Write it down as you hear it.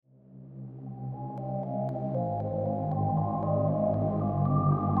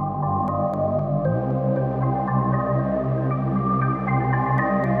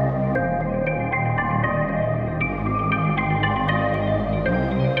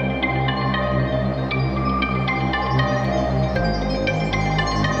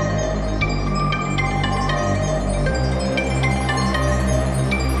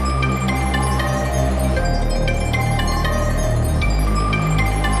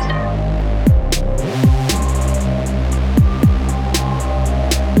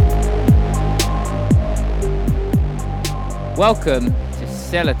Welcome to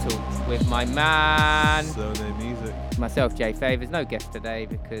Cellar Talks with my man, Zonae music. myself, J Favours. No guest today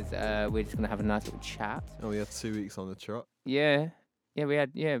because we're just going to have a nice little chat. Oh, we had 2 weeks on the trot. Yeah, we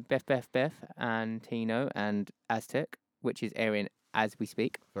had Beth, and Tino and Aztec, which is airing as we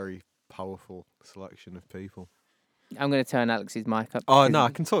speak. Very powerful selection of people. I'm going to turn Alex's mic up. Oh, no,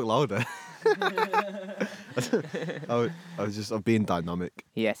 I can talk louder. I'm being dynamic.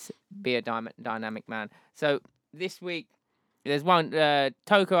 Yes, be a dynamic man. So this week, there's one.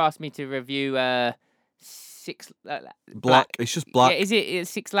 Toko asked me to review six. Black. It's just black. Yeah, is it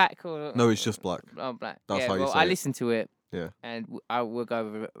 6 Lack or? No, it's just black. Oh, Black. That's how you say I it. listened to it. Yeah. And I will go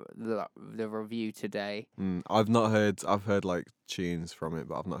over the review today. I've heard like tunes from it,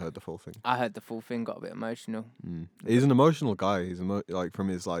 but I've not heard the full thing. I heard the full thing, got a bit emotional. He's an emotional guy. He's like from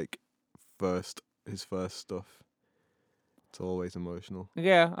his first stuff. It's always emotional.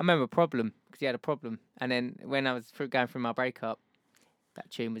 Yeah, I remember Problem, because he had a problem. And then when I was going through my breakup, that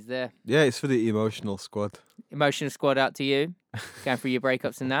tune was there. Yeah, it's for the emotional squad. Emotional squad out to you. Going through your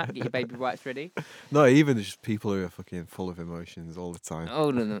breakups and that. Get your baby wipes ready. No, even just people who are fucking full of emotions all the time.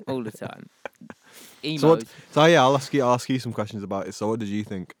 All the time. Emos. So yeah, I'll ask you some questions about it. So what did you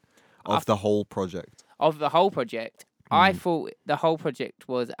think of the whole project? Of the whole project, I thought the whole project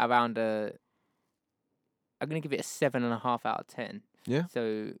was around I'm going to give it a 7.5 out of 10. Yeah.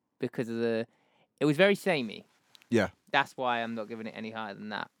 So because of it was very samey. Yeah. That's why I'm not giving it any higher than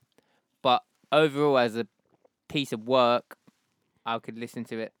that. But overall, as a piece of work, I could listen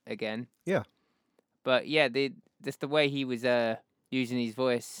to it again. Yeah. But yeah, just the way he was using his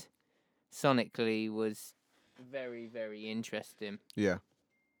voice sonically was very, very interesting. Yeah.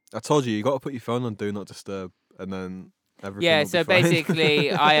 I told you got to put your phone on Do Not Disturb, and then everything Yeah, will so be fine.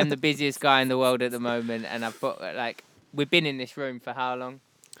 basically, I am the busiest guy in the world at the moment, and I've got, we've been in this room for how long?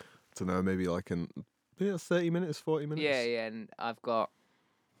 I don't know, maybe 30 minutes, 40 minutes. Yeah, and I've got...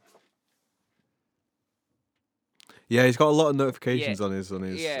 Yeah, he's got a lot of notifications on his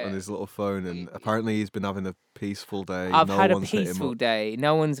little phone, and apparently he's been having a peaceful day. I've had a peaceful day.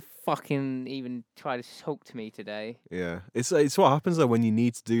 No one's fucking even tried to talk to me today. Yeah, it's what happens though when you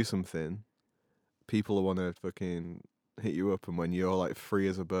need to do something. People want to fucking hit you up, and when you're free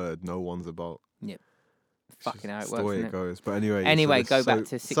as a bird, no one's about. Yep. Fucking how it works. The way it goes. But anyway. Anyway, go back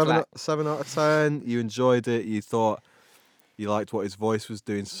to 6 Lack. 7 out of 10. You enjoyed it. You thought you liked what his voice was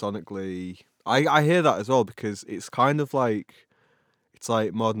doing sonically. I hear that as well because it's kind of it's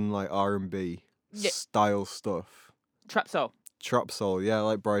like modern R&B style stuff. Trap soul. Yeah,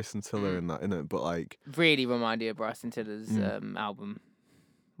 like Bryson Tiller and that, innit? But really reminded of Bryson Tiller's album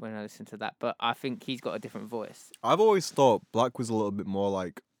when I listened to that. But I think he's got a different voice. I've always thought Black was a little bit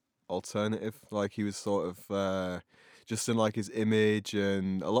more alternative. He was sort of just in his image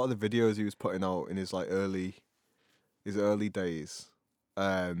and a lot of the videos he was putting out in his early days.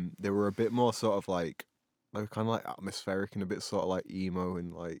 They were a bit more sort of they were kind of atmospheric and a bit sort of emo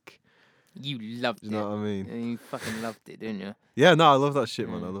and You loved it. You know what I mean? And you fucking loved it, didn't you? Yeah, no, I love that shit,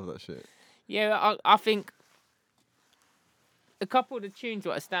 man. I love that shit. Yeah, I think a couple of the tunes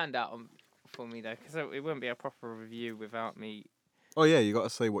got to stand out for me though, because it wouldn't be a proper review without me. Oh yeah, you got to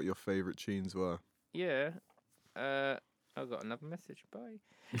say what your favourite tunes were. Yeah, I've got another message. Bye.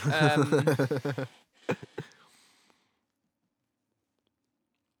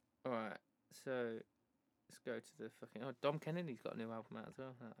 Alright, so let's go to the fucking... Oh, Dom Kennedy's got a new album out as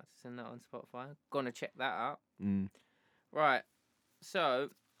well. I'll send that on Spotify. Gonna check that out. Right, so...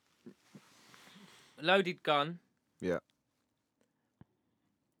 Loaded Gun. Yeah.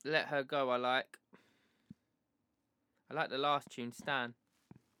 Let Her Go, I like. I like the last tune, Stan.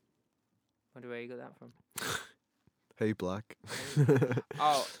 Wonder where you got that from. Hey, Black.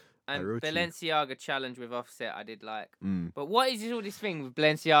 Oh... And Balenciaga Challenge with Offset, I did like. But what is all this thing with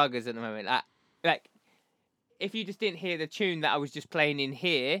Balenciagas at the moment? If you just didn't hear the tune that I was just playing in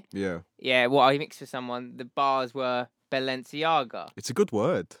here, what I mixed for someone, the bars were Balenciaga. It's a good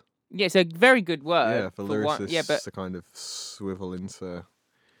word. Yeah, it's a very good word. Yeah, for lyricists to kind of swivel into.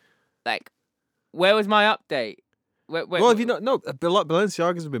 Where was my update? Well, have you not? No,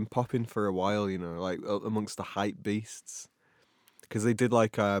 Balenciagas have been popping for a while, amongst the hype beasts. Because they did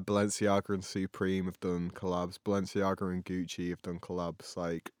Balenciaga and Supreme have done collabs. Balenciaga and Gucci have done collabs.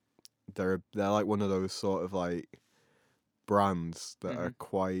 They're one of those sort of brands that are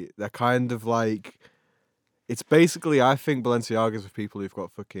they're kind of it's basically, I think Balenciaga's for people who've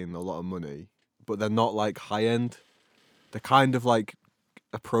got fucking a lot of money, but they're not high end. They're kind of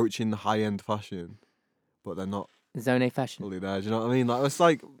approaching the high end fashion, but they're not Zonae fashion. fully there. Do you know what I mean? It's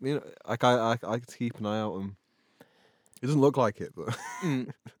I could keep an eye out on them. It doesn't look like it, but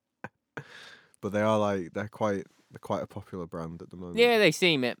but they are they're quite They're quite a popular brand at the moment. Yeah, they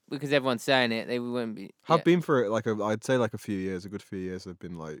seem it because everyone's saying it. They wouldn't be. Have been for it I'd say like a few years, a good few years. They've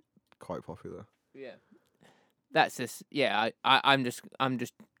been like quite popular. Yeah. That's just I'm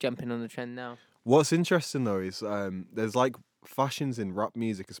just jumping on the trend now. What's interesting though is there's like fashions in rap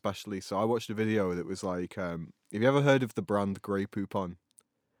music especially. So I watched a video that was like have you ever heard of the brand Grey Poupon?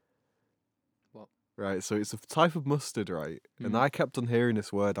 What? Right, so it's a type of mustard, right? And I kept on hearing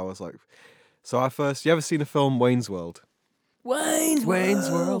this word. I was like, you ever seen a film Wayne's World? Wayne's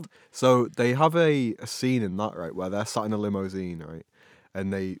World. So they have a scene in that, right, where they're sat in a limousine, right?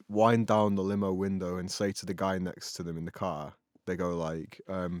 And they wind down the limo window and say to the guy next to them in the car, they go like,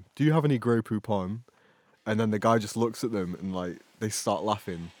 do you have any Grey Poupon? And then the guy just looks at them and like they start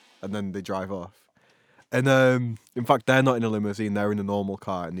laughing and then they drive off. And in fact, they're not in a limousine, they're in a normal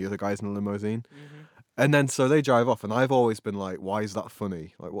car and the other guy's in a limousine. Mm-hmm. And then so they drive off and I've always been like, why is that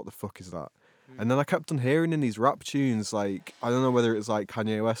funny? Like, what the fuck is that? And then I kept on hearing in these rap tunes, like, I don't know whether it's like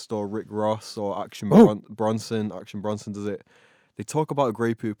Kanye West or Rick Ross or Bronson. Action Bronson does it. They talk about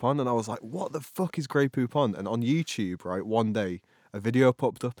Grey Poupon, and I was like, what the fuck is Grey Poupon? And on YouTube, right, one day, a video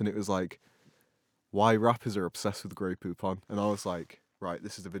popped up and it was like, why rappers are obsessed with Grey Poupon. And I was like, right,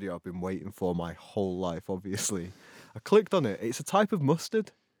 this is the video I've been waiting for my whole life, obviously. I clicked on it. It's a type of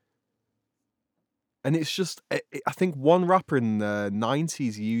mustard. And it's just, I think one rapper in the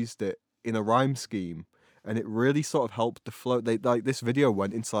 90s used it in a rhyme scheme, and it really sort of helped the flow. They like this video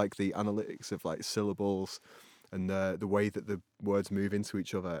went into like the analytics of like syllables and the way that the words move into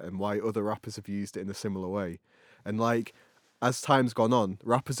each other and why other rappers have used it in a similar way. And like as time's gone on,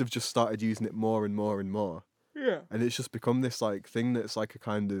 rappers have just started using it more and more and more. Yeah. And it's just become this like thing that's like a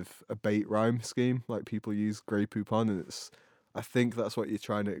kind of a bait rhyme scheme. Like people use Grey Poupon, and I think that's what you're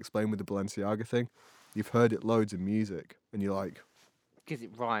trying to explain with the Balenciaga thing. You've heard it loads in music, and you're like, because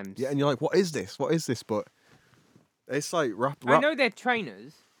it rhymes. yeah, and you're like, what is this? What is this? But it's like rap. I know they're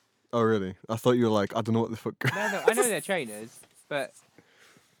trainers. Oh, really? I thought you were like, I don't know what the fuck. No, I know they're trainers, but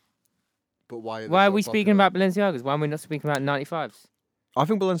why? Why are we speaking about Balenciagas? Why are we not speaking about 95s? I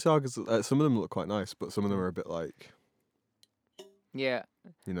think Balenciagas. Some of them look quite nice, but some of them are a bit like. Yeah.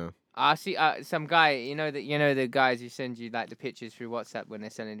 You know. I see some guy. You know the guys who send you like the pictures through WhatsApp when they're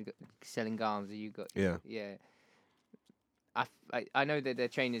selling garms. That you got. Yeah. Yeah. I know that they're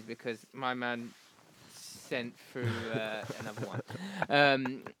trainers because my man sent through another one.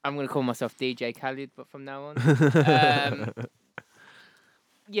 I'm gonna call myself DJ Khaled, but from now on.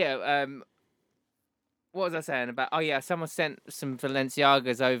 Yeah. What was I saying about? Oh yeah, someone sent some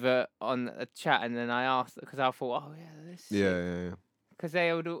Balenciagas over on a chat, and then I asked because I thought, oh yeah, this. Yeah. Because they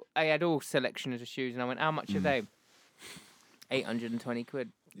had all selections of shoes, and I went, how much are they? 820 quid.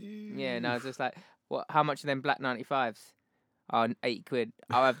 Yeah, and I was just like, what? How much are them black 95s? Oh, 80 quid.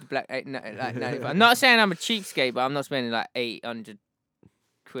 I'll have the black 95. I'm not saying I'm a cheapskate, but I'm not spending like 800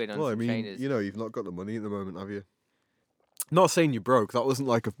 quid on some trainers. You know, you've not got the money at the moment, have you? Not saying you're broke. That wasn't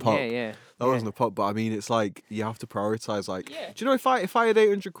like a pop. Yeah. That wasn't a pop. But I mean, it's like you have to prioritize. Like, Yeah. do you know if I had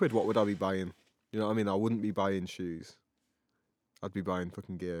 800 quid, what would I be buying? You know what I mean? I wouldn't be buying shoes. I'd be buying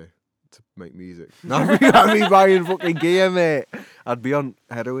fucking gear to make music. No, I'd be buying fucking gear, mate. I'd be on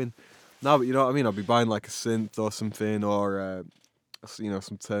heroin. No, but you know what I mean? I'd be buying like a synth or something, or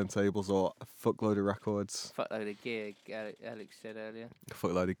some turntables or a fuckload of records. Fuckload of gear, Alex said earlier. A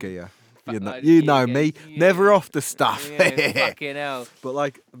fuckload of gear. You know me, never off the stuff. Yeah, fucking hell.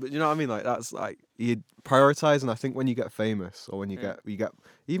 But you know what I mean? Like that's like you prioritize, and I think when you get famous or when you get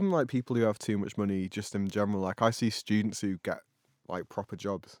even like people who have too much money, just in general. Like I see students who get like proper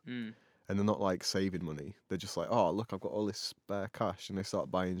jobs, and they're not like saving money. They're just like, oh look, I've got all this spare cash, and they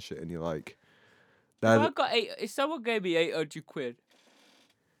start buying shit, and you're like, if someone gave me 800 quid.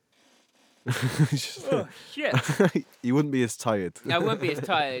 Oh shit! You wouldn't be as tired. I wouldn't be as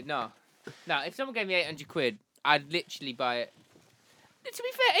tired. No. If someone gave me 800 quid, I'd literally buy it. To be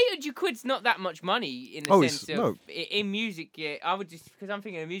fair, 800 quid's not that much money in the sense of in music gear. I would just because I'm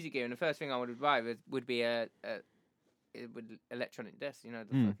thinking of music gear, and the first thing I would buy would be a electronic desk, you know,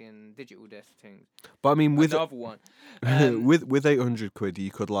 the fucking digital desk things. But I mean, with another one, with 800 quid,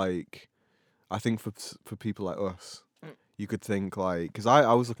 you could like, I think for people like us. You could think like, because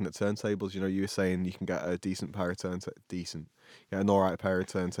I was looking at turntables, you know, you were saying you can get a decent pair of an alright pair of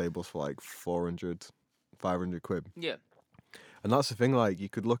turntables for like 400, 500 quid. Yeah. And that's the thing, like, you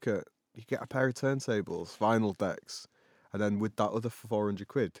get a pair of turntables, vinyl decks, and then with that other 400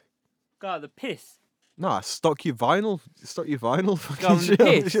 quid. God, the piss. Nah, stock your vinyl. Go on the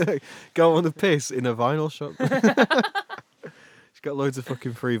piss. Go on the piss in a vinyl shop. She's got loads of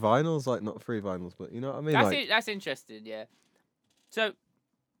fucking free vinyls, like not free vinyls, but you know what I mean. That's interesting, yeah. So,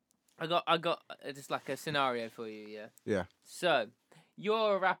 I got just like a scenario for you, yeah? Yeah. So,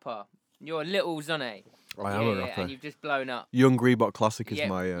 you're a rapper. You're Little Zonae. I am a rapper. And you've just blown up. Young Reebok Classic is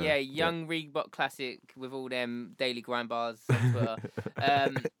my... young Reebok Classic with all them daily grind bars on Twitter.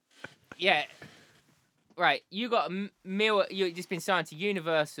 Yeah. Right, you got a meal. You've just been signed to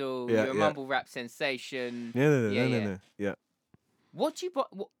Universal. Yeah, you're a mumble rap sensation. No. Yeah. What you buy?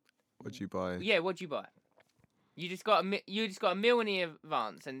 What'd you buy? Yeah, what'd you buy? You just got a meal in the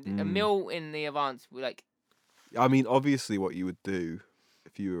advance, and a meal in the advance. Like, I mean, obviously, what you would do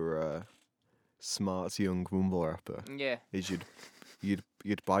if you were a smart young mumble rapper, is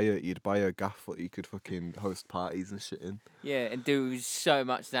you'd buy a gaff that you could fucking host parties and shit in. Yeah, and do so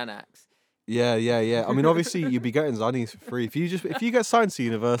much Xanax. Yeah. I mean, obviously, you'd be getting Zannies for free. If you get signed to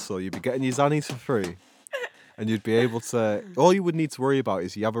Universal, you'd be getting your Zannies for free. And you'd be able to... All you would need to worry about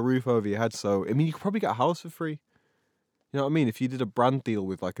is you have a roof over your head. So, I mean, you could probably get a house for free. You know what I mean? If you did a brand deal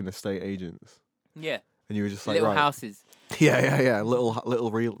with, like, an estate agent. Yeah. And you were just like, little right. houses. Yeah.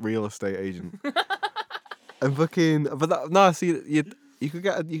 Little real estate agent. And fucking... But that... No, see, you could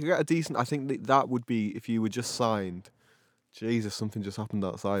get a decent... I think that would be if you were just signed. Jesus, something just happened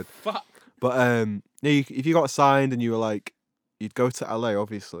outside. Fuck. But, if you got signed and you were like... You'd go to LA,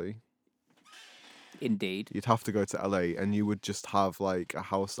 obviously. Indeed. You'd have to go to LA, and you would just have like a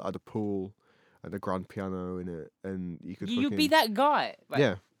house that had a pool and a grand piano in it, and you could. You'd be that guy. Like,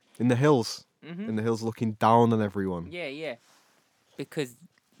 yeah, in the hills, in the hills, looking down on everyone. Yeah, because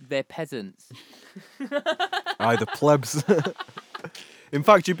they're peasants. The plebs. In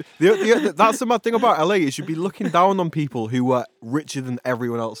fact, that's the mad thing about LA is you'd be looking down on people who were richer than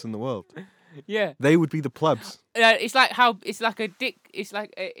everyone else in the world. Yeah, they would be the plebs. It's like a dick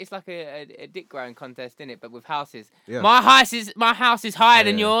growing contest, isn't it? But with houses. Yeah. My house is higher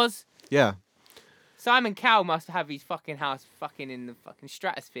than yours. Yeah. Simon Cowell must have his fucking house fucking in the fucking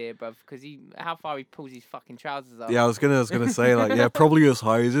stratosphere, bruv, because how far he pulls his fucking trousers up. Yeah, I was gonna say like, yeah, probably as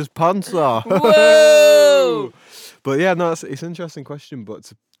high as his pants are. Whoa! But yeah, no, it's an interesting question.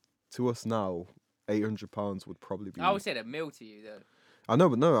 But to us now, £800 would probably be. I would say a meal to you though. I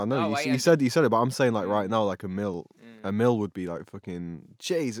know. You said it, but I'm saying like right now, like a mil would be like fucking.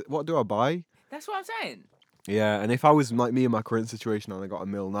 Jeez, what do I buy? That's what I'm saying. Yeah, and if I was like me in my current situation and I got a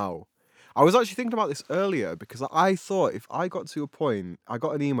mil now, I was actually thinking about this earlier because I thought if I got to a point, I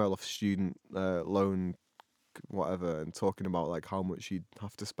got an email off student loan, whatever, and talking about like how much you'd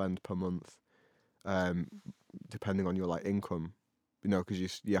have to spend per month, depending on your like income,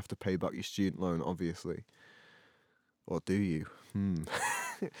 because you have to pay back your student loan, obviously. Or do you?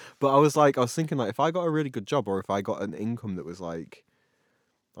 But I was thinking like if I got a really good job or if I got an income that was like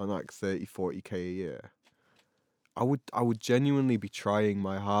on like 30-40k a year, I would genuinely be trying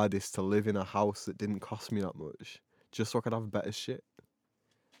my hardest to live in a house that didn't cost me that much, just so I could have better shit.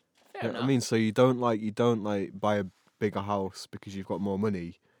 Fair enough. I mean, so you don't buy a bigger house because you've got more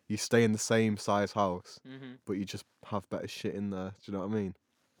money. You stay in the same size house, but you just have better shit in there. Do you know what I mean?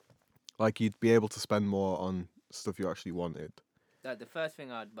 Like you'd be able to spend more on stuff you actually wanted. Like the first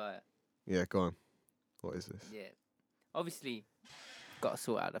thing I'd buy. Yeah, go on. What is this? Yeah, obviously, got to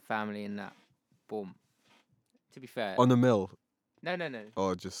sort out the family and that. Boom. To be fair. On the mill. No.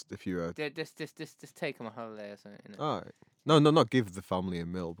 Or just if you were. Just take them a holiday or something. You know? All right. No, not give the family a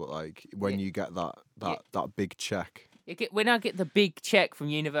mill, but like when you get that big check. When I get the big check from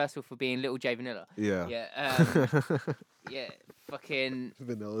Universal for being Little J Vanilla. Yeah. Yeah. Yeah. Fucking.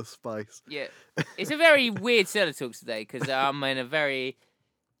 Vanilla Spice. Yeah. It's a very weird Cellar Talks today because I'm in a very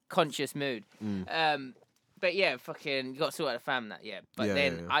conscious mood. But yeah, fucking, you got to sort out the fam that, yeah. But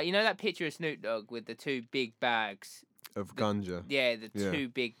you know that picture of Snoop Dogg with the two big bags? Of ganja? Yeah, two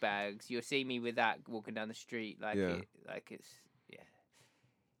big bags. You'll see me with that walking down the street it's,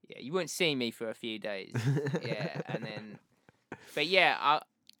 yeah, you won't see me for a few days. Yeah, and then, but yeah,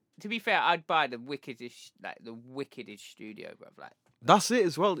 to be fair, I'd buy the wickedest studio, bruv. Like, that's it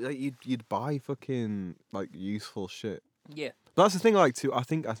as well. Like, you'd buy fucking like useful shit. Yeah. That's the thing. Like, I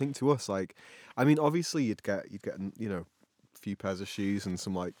think to us, like, I mean, obviously you'd get a few pairs of shoes and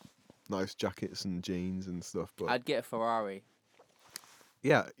some like nice jackets and jeans and stuff. But I'd get a Ferrari.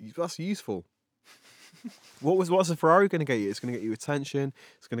 Yeah, that's useful. What's a Ferrari going to get you? It's going to get you attention.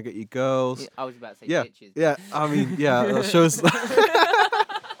 It's going to get you girls. Yeah, I was about to say bitches. Yeah, I mean, yeah, that shows.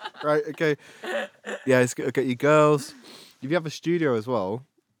 Right, okay. Yeah, it's going to get you girls. If you have a studio as well,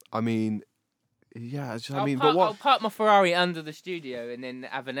 I mean, yeah, I'll park my Ferrari under the studio and then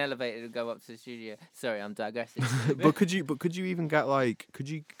have an elevator to go up to the studio. Sorry, I'm digressing. But could you even get like could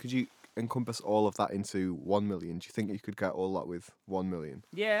you encompass all of that into 1 million? Do you think you could get all that with 1 million?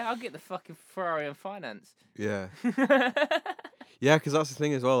 Yeah, I'll get the fucking Ferrari on finance. Yeah. Yeah, because that's the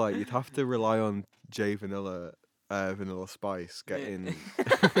thing as well. Like, you'd have to rely on Vanilla Spice getting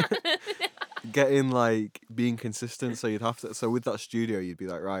like being consistent. So you'd have to. So with that studio, you'd be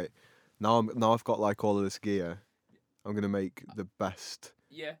like, right, now I've got like all of this gear. I'm gonna make the best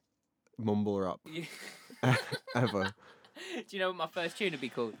mumble rap ever. Do you know what my first tune would be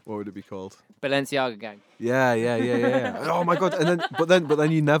called? What would it be called? Balenciaga Gang. Yeah. Oh my god! And then, but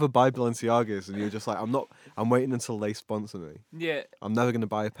then you never buy Balenciagas, and you're just like, I'm waiting until they sponsor me. Yeah. I'm never gonna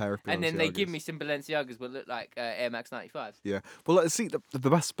buy a pair of Balenciagas. And then they give me some Balenciagas, but look like Air Max 95s. Yeah. Well, let's see. The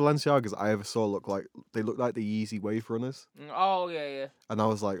best Balenciagas I ever saw look like the Yeezy Wave Runners. Oh yeah. And I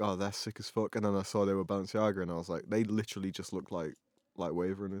was like, oh, they're sick as fuck. And then I saw they were Balenciaga, and I was like, they literally just look like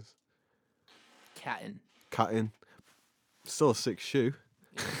Wave Runners. Catting. Still a sick shoe.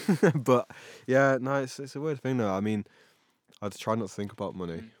 But yeah, no, it's a weird thing though. I mean, I'd try not to think about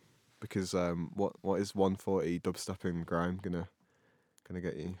money because what is 140 dubstep and grime gonna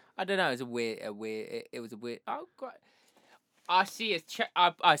get you? I don't know. It was a weird. It was a weird. Oh, great. I see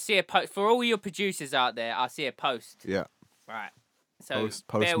a post for all your producers out there. I see a post. Yeah. Right. So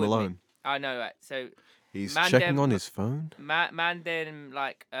Post Malone. I know. Right. So he's checking on his phone. Man, then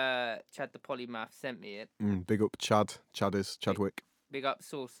Chad the Polymath sent me it. Big up Chadwick. Big up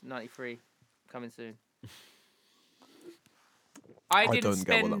Source 93, coming soon. I didn't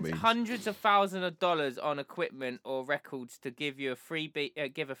spend hundreds of thousands of dollars on equipment or records to give you a free beat.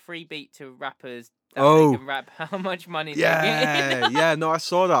 Give a free beat to rappers that they can rap. How much money? Yeah. No, I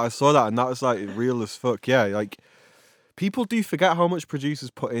saw that, and that was like real as fuck. Yeah, like people do forget how much producers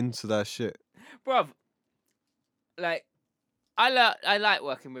put into their shit, bruv. Like, I like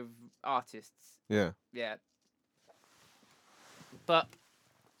working with artists. Yeah. But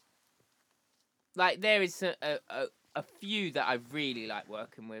like, there is a few that I really like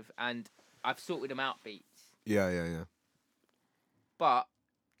working with, and I've sorted them out beats. Yeah. But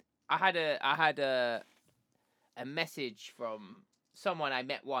I had a message from someone I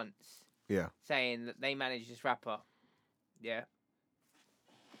met once. Yeah. Saying that they manage this rapper. Yeah.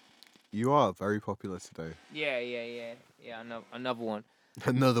 You are very popular today. Yeah. Another one.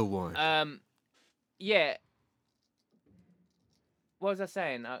 Another one. Yeah. What was I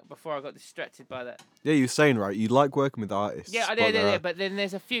saying before I got distracted by that? Yeah, you were saying, right, you like working with artists. Yeah, but then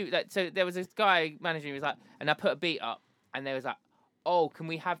there's a few. Like, so there was this guy managing me, was like, and I put a beat up, and they was like, oh, can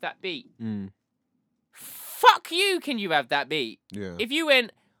we have that beat? Fuck you, can you have that beat? Yeah. If you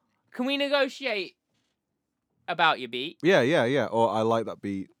went, can we negotiate about your beat? Yeah. Or I like that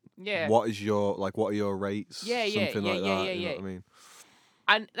beat. Yeah. What are your rates? Something like that. You know what I mean?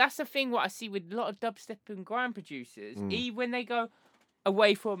 And that's the thing what I see with a lot of dubstep and grime producers. Even when they go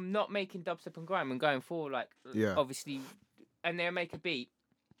away from not making dubstep and grime and going forward, like, obviously, and they make a beat,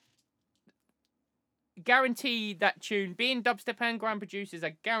 guarantee that tune, being dubstep and grime producers,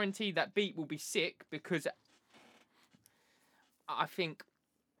 I guarantee that beat will be sick, because I think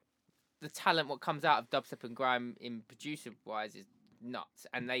the talent what comes out of dubstep and grime in producer-wise is nuts,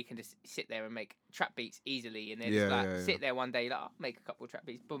 and they can just sit there and make trap beats easily, and then sit there one day like, I'll make a couple of trap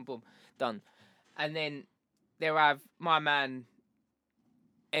beats, boom, done. And then they'll have my man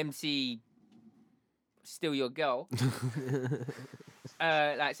MC Still Your Girl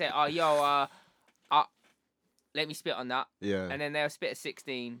like say, oh yo, let me spit on that. Yeah. And then they'll spit a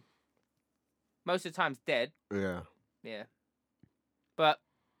 16. Most of the time's dead. Yeah. But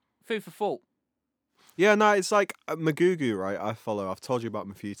food for thought. Yeah, no, it's like Magugu, right? I've told you about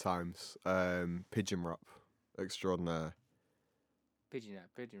him a few times. Pigeon rap extraordinaire.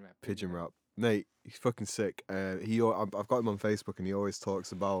 Pigeon rap. Mate, he's fucking sick. I've got him on Facebook, and he always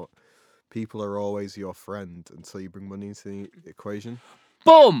talks about people are always your friend until you bring money into the equation.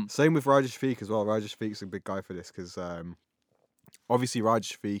 Boom! Same with Rajesh Feek as well. Rajesh Feek's a big guy for this, because obviously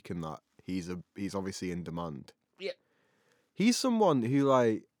Rajesh Feek and that, he's obviously in demand. Yeah. He's someone who,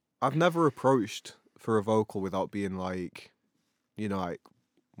 like, I've never approached for a vocal without being like, he's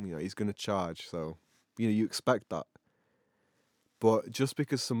gonna charge, so you expect that. But just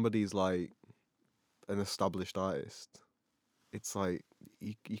because somebody's like an established artist, it's like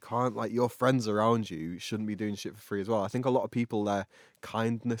you can't, like, your friends around you shouldn't be doing shit for free as well. I think a lot of people, their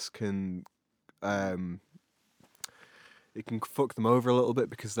kindness can it can fuck them over a little bit,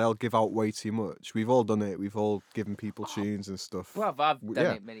 because they'll give out way too much. We've all done it. We've all given people tunes and stuff. Well, I've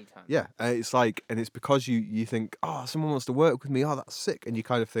done it many times. Yeah, it's like, and it's because you think, oh, someone wants to work with me. Oh, that's sick. And you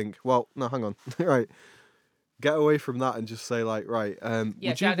kind of think, well, no, hang on, right. Get away from that and just say, like, right,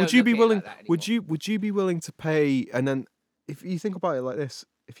 would you be willing? Would you be willing to pay? And then, if you think about it like this,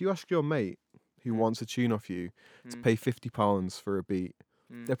 if you ask your mate who wants a tune off you to pay £50 for a beat,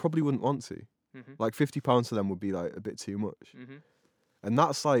 they probably wouldn't want to. Like £50 to them would be like a bit too much. Mm-hmm. And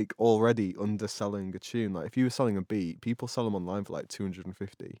that's like already underselling a tune. Like if you were selling a beat, people sell them online for like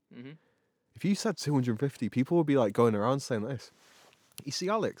 250. Mm-hmm. If you said 250, people would be like going around saying this. You see,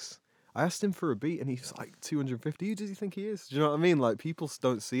 Alex, I asked him for a beat and he's like 250. Who does he think he is? Do you know what I mean? Like people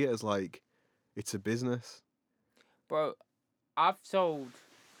don't see it as like it's a business. Bro, I've sold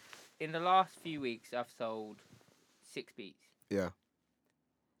in the last few weeks. I've sold 6 beats. Yeah.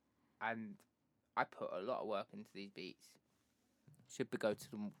 And I put a lot of work into these beats. Should be go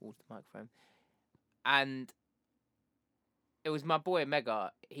to the microphone. And it was my boy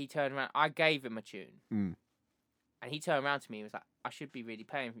Mega. He turned around. I gave him a tune. Mm. And he turned around to me and was like, I should be really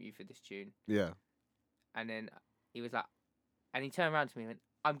paying you for this tune. Yeah. And then he was like, and he turned around to me and went,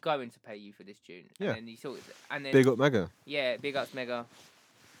 I'm going to pay you for this tune. And Yeah. then he saw it. And then, Big up Mega. Yeah, big ups Mega.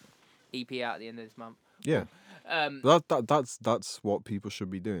 EP out at the end of this month. Yeah. That's what people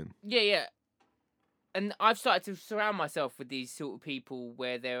should be doing. Yeah. And I've started to surround myself with these sort of people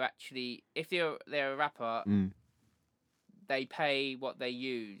where they're actually, if they're a rapper, they pay what they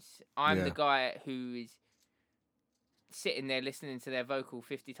use. I'm the guy who is sitting there listening to their vocal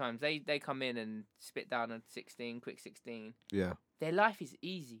 50 times. They come in and spit down a 16, quick 16. Yeah. Their life is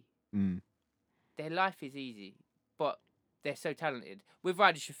easy. Mm. Their life is easy, but they're so talented. With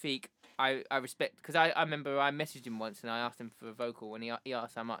Ryder Shafiq, I respect, because I remember I messaged him once and I asked him for a vocal and he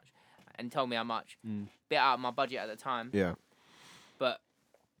asked how much and told me how much. Bit out of my budget at the time. Yeah. But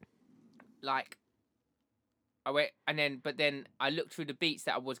like but then I looked through the beats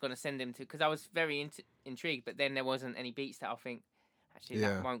that I was going to send him to, because I was very intrigued, but then there wasn't any beats that I think actually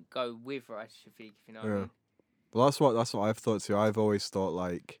that won't go with Ryder Shafiq, if you know what I mean. Well, that's what I've thought too. I've always thought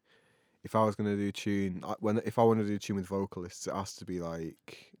like, if I was gonna do a tune, if I want to do a tune with vocalists, it has to be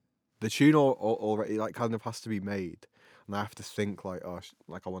like the tune already like kind of has to be made, and I have to think like, oh,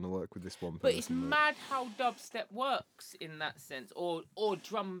 like I want to work with this one person. But it's mad how dubstep works in that sense, or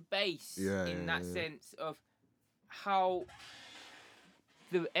drum bass in that sense of how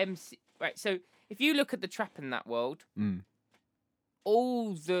the MC. Right, so if you look at the trap in that world.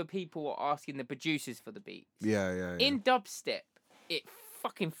 All the people are asking the producers for the beats. Yeah. In dubstep, it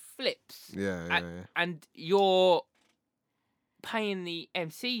fucking flips. Yeah. And you're paying the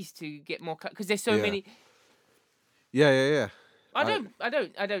MCs to get more cut, because there's so many. Yeah. I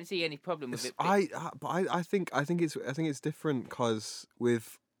don't see any problem with it. I think it's different, because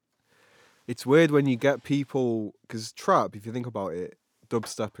it's weird when you get people, because trap, if you think about it,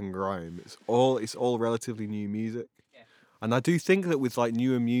 dubstep and grime, it's all relatively new music. And I do think that with like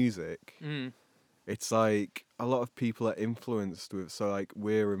newer music, it's like a lot of people are influenced with. So like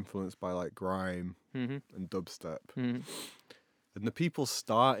we're influenced by like grime and dubstep, and the people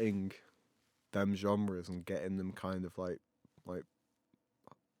starting them genres and getting them kind of like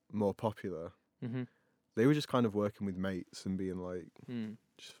more popular. They were just kind of working with mates and being like,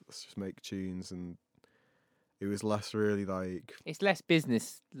 let's just make tunes, and it was less really like... It's less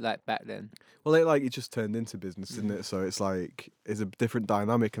business like back then. Well, it just turned into business, didn't it? So it's like, it's a different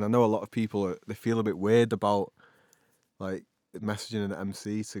dynamic. And I know a lot of people, they feel a bit weird about like messaging an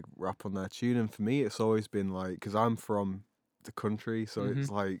MC to rap on their tune. And for me, it's always been like, because I'm from the country, so it's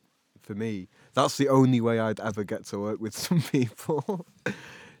like, for me, that's the only way I'd ever get to work with some people.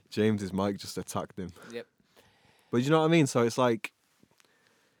 James's mic just attacked him. Yep. But you know what I mean? So it's like,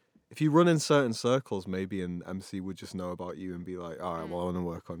 if you run in certain circles, maybe an MC would just know about you and be like, all right, well, I want to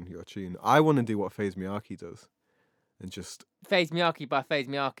work on your tune. I want to do what FaZe Miyake does. And just... FaZe Miyake by FaZe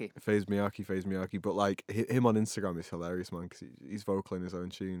Miyake. FaZe Miyake. But like, him on Instagram is hilarious, man, because he's vocaling his own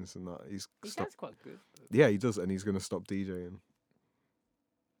tunes and that. He sounds quite good. Yeah, he does, and he's going to stop DJing.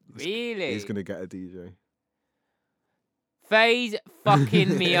 Really? He's going to get a DJ. FaZe fucking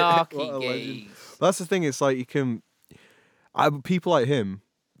Miyake. That's the thing, it's like you can... people like him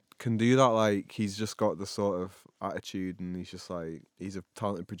can do that, like he's just got the sort of attitude, and he's just like, he's a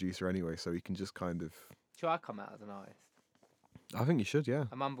talented producer anyway, so he can just kind of... Should I come out as an artist? I think you should, yeah.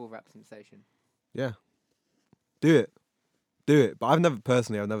 A mumble rap sensation. Yeah. Do it. But I've never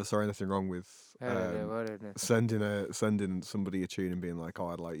saw anything wrong with sending somebody a tune and being like, oh,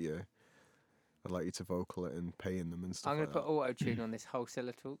 I'd like you to vocal it and paying them and stuff. I'm gonna like put auto-tune on this whole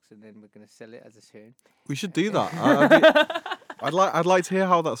Cellar Talks, and then we're gonna sell it as a tune. We should do that. I'd like to hear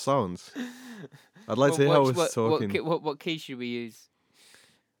how that sounds. I'd like to hear how it's talking. What key should we use?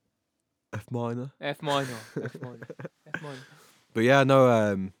 F minor. F minor. But yeah,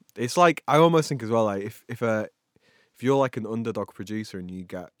 no. It's like, I almost think as well, like if you're like an underdog producer and you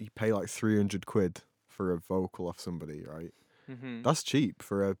pay like 300 quid for a vocal off somebody, right? That's cheap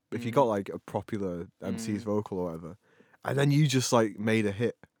for if you got like a popular MC's vocal or whatever, and then you just like made a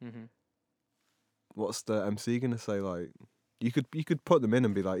hit. what's the MC gonna say? Like, you could put them in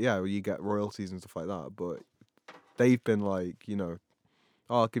and be like, yeah, well, you get royalties and stuff like that. But they've been like, oh,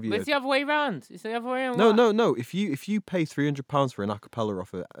 I'll give you. But it's the other way around. It's the other way around. No. If you pay £300 for an acapella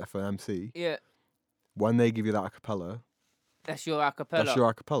off an MC, yeah, when they give you that acapella, that's your acapella. That's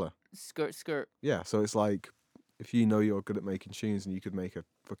your acapella. Skirt. Yeah, so it's like, if you know you're good at making tunes and you could make a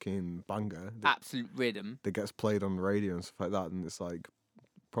fucking banger, Absolute rhythm that gets played on the radio and stuff like that, and it's like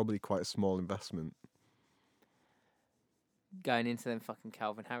probably quite a small investment. Going into them fucking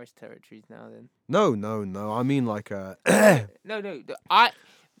Calvin Harris territories now. Then. No. I mean like No. Go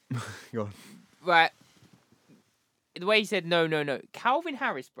on. Right. The way he said no. Calvin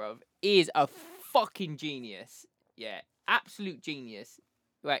Harris, bruv, is a fucking genius. Yeah, absolute genius.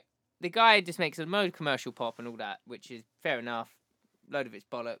 Right. The guy just makes a load of commercial pop and all that, which is fair enough. Load of it's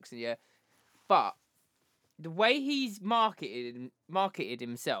bollocks, and yeah. But the way he's marketed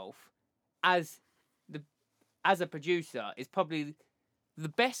himself as a producer is probably the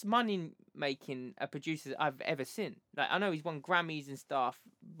best money making a producer I've ever seen. Like, I know he's won Grammys and stuff,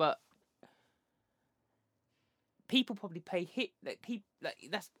 but people probably pay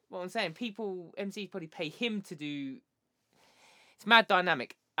that's what I'm saying. MCs probably pay him to do. It's mad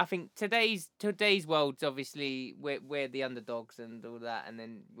dynamic. I think today's world's obviously we're the underdogs and all that, and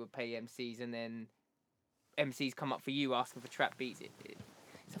then we'll pay MCs, and then MCs come up for you asking for trap beats.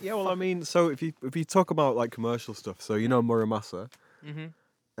 Yeah, well, I mean, so if you talk about like commercial stuff, so Muramasa,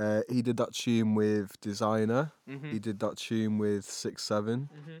 he did that tune with Designer. He did that tune with 6-7.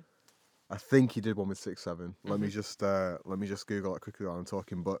 I think he did one with 6-7. Let me just Google that quickly while I'm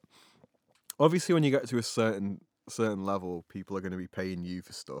talking. But obviously, when you get to a certain level, people are going to be paying you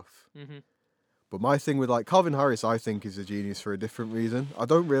for stuff. But my thing with like Calvin Harris, I think, is a genius for a different reason. I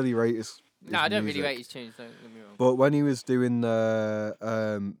don't really rate his I don't really rate his tunes. Don't get me wrong. But when he was doing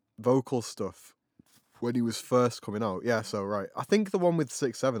the vocal stuff, when he was first coming out, yeah. So right, I think the one with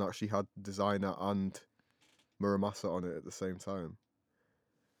 6-7 actually had Designer and Muramasa on it at the same time,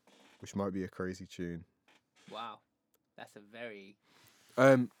 which might be a crazy tune. Wow, that's a very.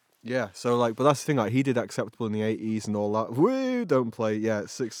 Yeah. So like, but that's the thing. Like, he did Acceptable in the '80s and all that. Woo! Don't play. Yeah,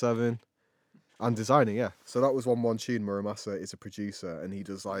 6-7. And Designer, yeah. So that was one tune. Muramasa is a producer, and he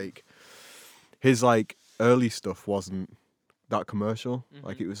does like his like early stuff wasn't that commercial.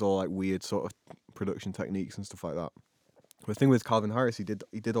 Like, it was all like weird sort of production techniques and stuff like that. But the thing with Calvin Harris, he did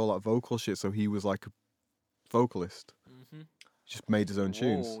all that vocal shit, so he was like a vocalist. Just made his own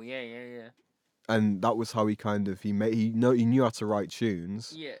tunes. Oh yeah. And that was how he knew how to write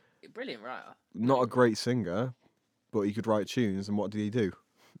tunes. Yeah, brilliant writer. Not a great singer, but he could write tunes. And what did he do?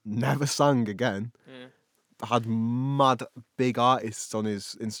 Never sang again. Yeah. Had mad big artists on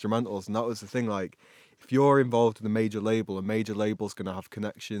his instrumentals, and that was the thing. Like, if you're involved in a major label's gonna have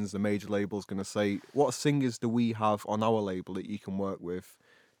connections. The major label's gonna say, "What singers do we have on our label that you can work with,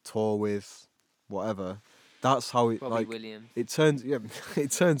 tour with, whatever?" That's how it Robbie Williams. It turns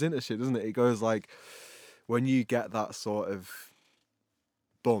into shit, doesn't it? It goes like, when you get that sort of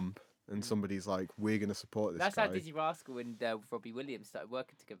bump. And somebody's like, "We're gonna support this." That's guy. how Dizzy Rascal and Robbie Williams started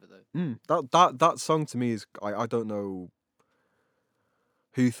working together, though. That song to me is, I don't know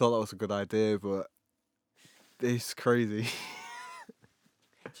who thought that was a good idea, but it's crazy.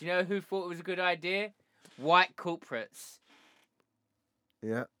 Do you know who thought it was a good idea? White culprits.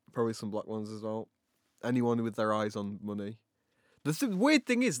 Yeah, probably some black ones as well. Anyone with their eyes on money. The weird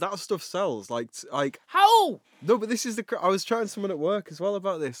thing is that stuff sells. Like how? No, but this is I was chatting to someone at work as well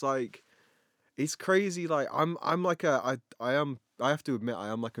about this. Like, it's crazy. Like, I have to admit, I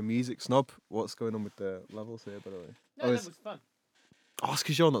am like a music snob. What's going on with the levels here, by the way? No, that was fun. Oh, it's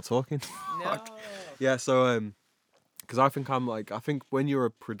because you're not talking. No. Yeah, so because I think when you're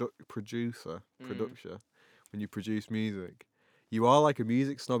a producer, when you produce music, you are like a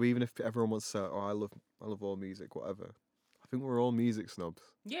music snob. Even if everyone wants to say, "Oh, I love all music," whatever. I think we're all music snobs.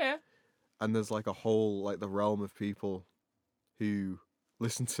 Yeah. And there's like a whole like the realm of people who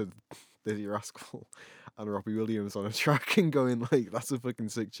listen to Dizzy Rascal and Robbie Williams on a track and going like, "That's a fucking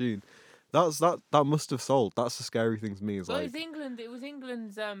sick tune." That must have sold. That's the scary thing to me. Is like, it was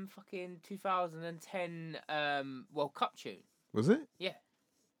England's fucking 2010 World Cup tune. Was it? Yeah.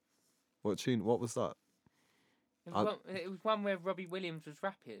 What tune? What was that? It was one where Robbie Williams was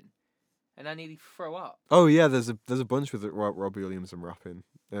rapping, and I nearly throw up. Oh yeah, there's a bunch with it, Robbie Williams and rapping.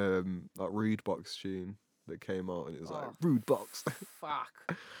 That Rude Box tune that came out, and it was like Rude Box.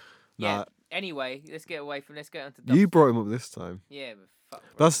 Fuck. Yeah. Anyway, let's get onto. You brought him up this time. Yeah, but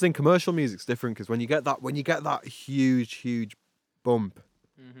fuck. That's the thing. Commercial music's different because when you get that huge bump,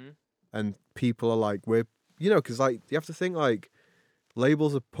 and people are like, because like you have to think like,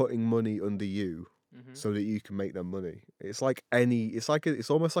 labels are putting money under you so that you can make them money. It's like it's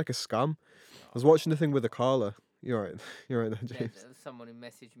almost like a scam. I was watching the thing with the Carla. You're right. You're right there, James. There was someone who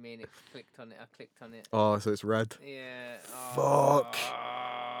messaged me and it clicked on it. I clicked on it. Oh, so it's red. Yeah. Fuck.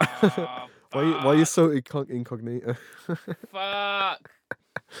 Oh, Why are you so incognito? Fuck.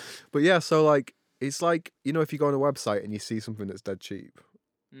 But yeah, so like it's like, you know, if you go on a website and you see something that's dead cheap,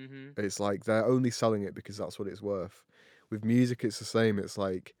 it's like they're only selling it because that's what it's worth. With music, it's the same. It's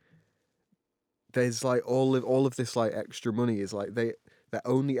like there's like all of this like extra money is like they're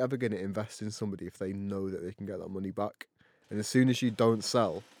only ever going to invest in somebody if they know that they can get that money back. And as soon as you don't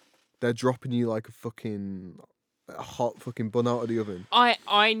sell, they're dropping you like a hot fucking bun out of the oven.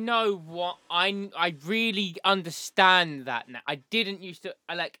 I know what I really understand that now. I didn't used to.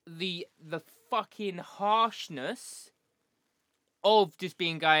 I like the fucking harshness of just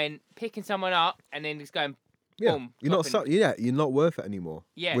picking someone up and then just going boom. You're not worth it anymore.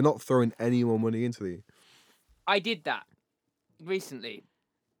 Yeah. We're not throwing any more money into you. I did that recently,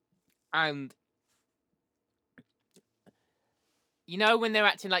 and you know when they're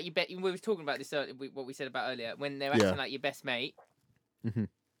acting like we were talking about this earlier, what we said about earlier, when they're acting like your best mate,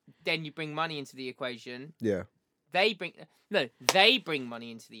 then you bring money into the equation. Yeah. They bring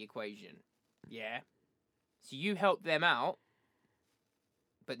money into the equation. Yeah. So you help them out,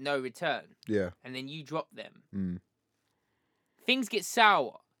 but no return. Yeah. And then you drop them. Mm. Things get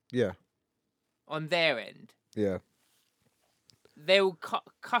sour. Yeah. On their end. Yeah. They'll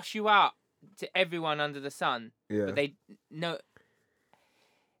cuss you out to everyone under the sun. Yeah. But they no.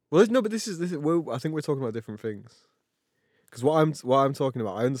 Well, no, but this is. I think we're talking about different things. Because what I'm talking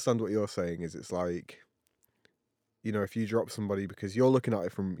about, I understand what you're saying. Is it's like, you know, if you drop somebody because you're looking at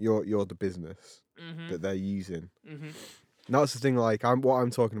it from you're the business that they're using. And that's the thing. Like, what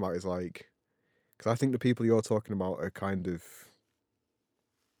I'm talking about is like, because I think the people you're talking about are kind of.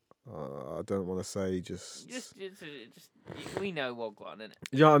 I don't want to say just we know what going on, innit?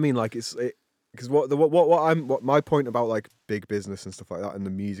 You know what I mean? Like because what my point about like big business and stuff like that in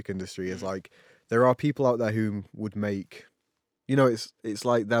the music industry is like there are people out there who would make, you know, it's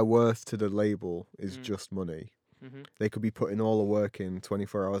like their worth to the label is just money. They could be putting all the work in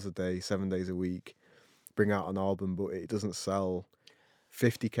 24 hours a day, 7 days a week, bring out an album, but it doesn't sell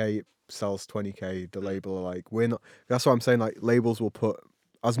 50k, it sells 20k. The label are like, we're not. That's what I'm saying. Like labels will put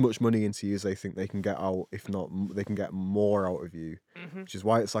as much money into you as they think they can get out. If not, they can get more out of you, which is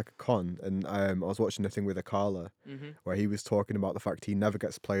why it's like a con. And I was watching a thing with a Carla where he was talking about the fact he never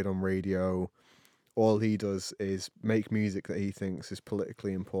gets played on radio. All he does is make music that he thinks is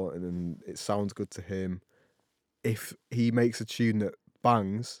politically important and it sounds good to him. If he makes a tune that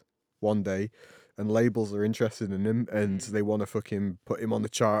bangs one day and labels are interested in him and they want to fucking put him on the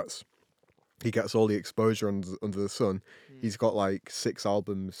charts, he gets all the exposure under the sun. He's got like 6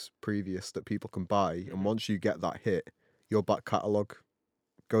 albums previous that people can buy. And once you get that hit, your back catalogue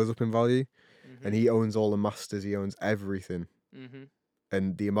goes up in value. And he owns all the masters. He owns everything.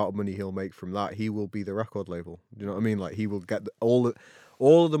 And the amount of money he'll make from that, he will be the record label. Do you know what I mean? Like he will get all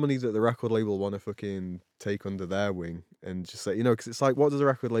of the money that the record label want to fucking take under their wing. And just say, you know, because it's like, what does a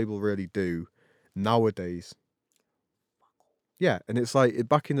record label really do nowadays? Yeah, and it's like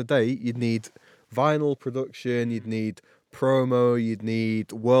back in the day, you'd need vinyl production, you'd need promo, you'd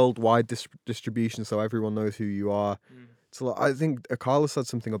need worldwide distribution, so everyone knows who you are. So like, I think Carla said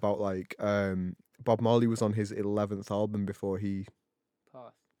something about like Bob Marley was on his 11th album before he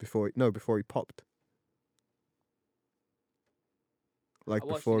passed. Before he popped. Like I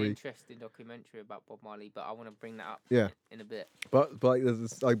watched before an he interesting documentary about Bob Marley, but I want to bring that up in a bit. But like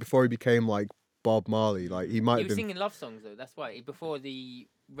there's, like before he became like Bob Marley, like he might have been singing love songs though. That's why before the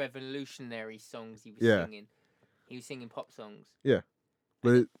revolutionary songs he was singing, he was singing pop songs. Yeah,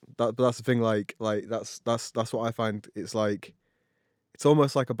 but that's the thing. Like that's what I find. It's like it's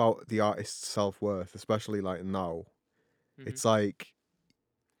almost like about the artist's self-worth, especially like now. It's like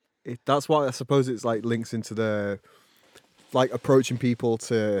that's why I suppose it's like links into the like approaching people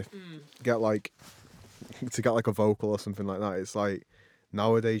to get like a vocal or something like that. It's like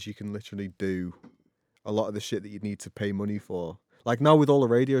nowadays you can literally do a lot of the shit that you need to pay money for. Like now with all the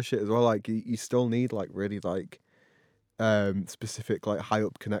radio shit as well, like you still need like really like specific like high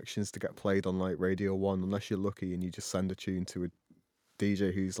up connections to get played on like Radio 1 unless you're lucky and you just send a tune to a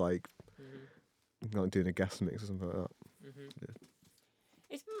DJ who's like not doing a guest mix or something like that.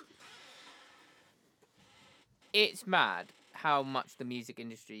 It's mad how much the music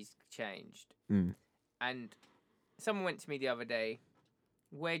industry's changed. And someone went to me the other day,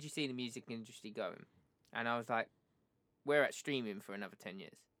 where do you see the music industry going? And I was like, we're at streaming for another 10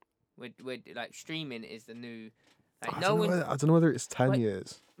 years. We're like streaming is the new. Like, I don't know whether it's 10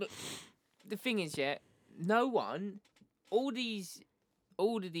 years. Look, the thing is, yeah, no one, all of these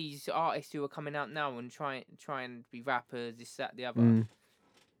artists who are coming out now and try and be rappers, this, that, the other. Do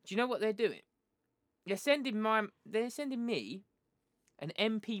you know what they're doing? They're sending me an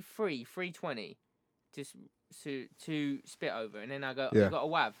MP3 320 to spit over, and then I go, you got a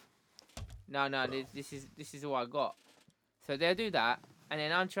WAV? No, this is all I got. So they'll do that, and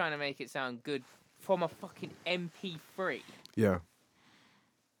then I'm trying to make it sound good from a fucking MP3. Yeah.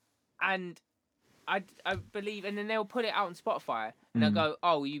 And I believe, and then they'll put it out on Spotify, and they'll go,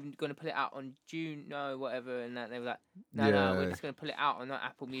 oh, you're going to put it out on June, no, whatever, and that they were like, no, we're just going to put it out on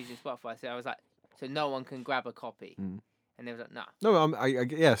Apple Music and Spotify. So I was like, so no one can grab a copy. And they was like, nah. No,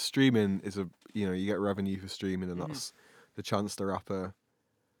 yeah, streaming is you get revenue for streaming, and that's the Chance the Rapper,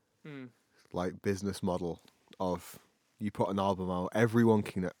 like, business model of you put an album out, everyone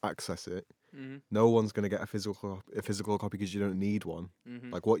can access it. No one's gonna get a physical copy because you don't need one.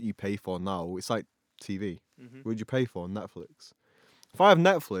 Like, what you pay for now, it's like TV. What would you pay for on Netflix? If I have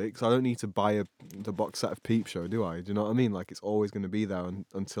Netflix, I don't need to buy the box set of Peep Show, do I? Do you know what I mean? Like, it's always going to be there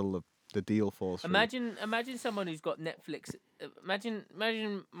until the deal falls through. Imagine someone who's got Netflix.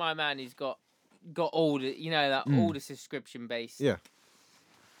 Imagine my man who's got all the all the subscription base. Yeah.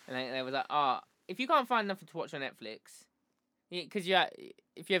 And they was like, if you can't find nothing to watch on Netflix, because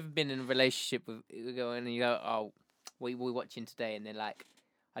if you ever been in a relationship with a girl and you go, oh, what are we watching today? And they're like,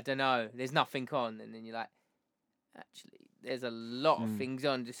 I don't know, there's nothing on. And then you're like, actually, there's a lot of things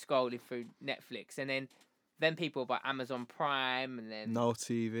on, just scrolling through Netflix. And then people buy Amazon Prime, and then Now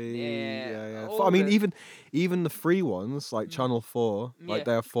TV. Yeah. All I mean, even the free ones like Channel 4, like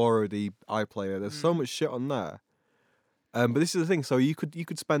their 4OD iPlayer. There's so much shit on there. But this is the thing. So you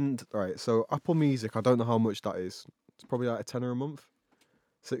could spend, right? So Apple Music, I don't know how much that is. It's probably like £10 a month,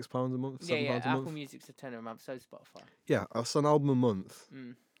 £6 a month, £7 a month. Apple Music's a £10 a month. So Spotify. Yeah, that's an album a month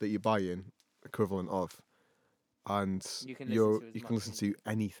that you're buying, equivalent of, and you can listen to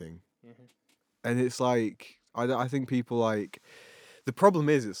anything. And it's like, I think people like, the problem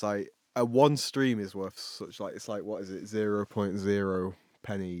is, it's like a one stream is worth such, like, it's like, what is it, 0.0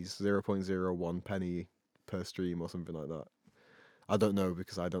 pennies, 0.01 penny per stream or something like that. I don't know,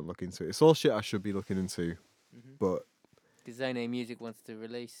 because I don't look into it. It's all shit I should be looking into, but because Zonae Music wants to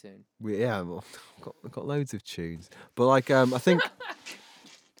release soon. Well, I've got loads of tunes, but like, I think.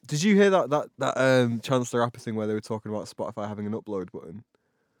 Did you hear that Chance the Rapper thing where they were talking about Spotify having an upload button?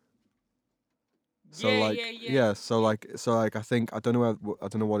 So yeah. So I think I don't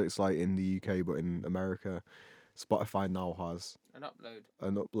know what it's like in the UK, but in America, Spotify now has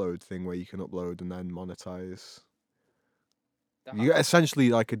an upload thing where you can upload and then monetize. You essentially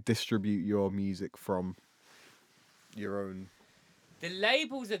like distribute your music from your own. The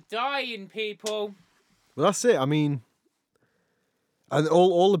labels are dying, people. Well, that's it. I mean. And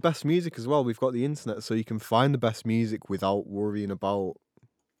all the best music as well. We've got the internet, so you can find the best music without worrying about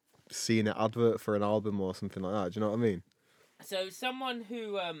seeing an advert for an album or something like that. Do you know what I mean? So someone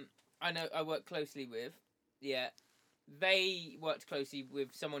who I know I work closely with, they worked closely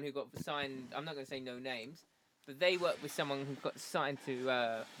with someone who got signed. I'm not going to say no names, but they worked with someone who got signed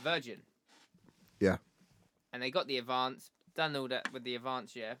to Virgin. Yeah. And they got the advance, done all that with the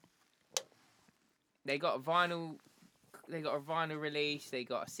advance. Yeah. They got a vinyl. They got a vinyl release. They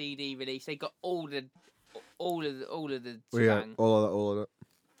got a CD release. They got all of the shebang. All of that.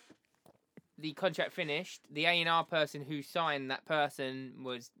 The contract finished. The A&R person who signed that person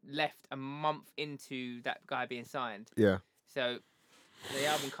was left a month into that guy being signed. Yeah. So the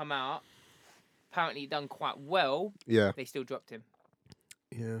album come out. Apparently done quite well. Yeah. They still dropped him.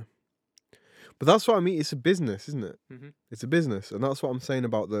 Yeah. But that's what I mean. It's a business, isn't it? Mm-hmm. It's a business, and that's what I'm saying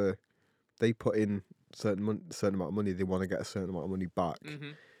about they put in certain amount of money. They want to get a certain amount of money back.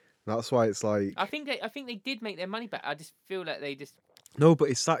 Mm-hmm. That's why it's like. I think they did make their money back. I just feel like they just. No, but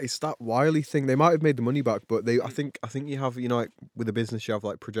it's that Wiley thing. They might have made the money back, but I think you have, like with a business, you have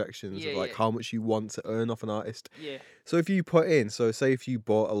like projections of like how much you want to earn off an artist. Yeah. So if you put in, say if you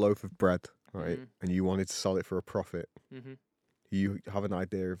bought a loaf of bread, right, and you wanted to sell it for a profit, you have an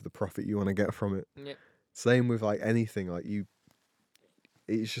idea of the profit you want to get from it. Yeah. Same with like anything, like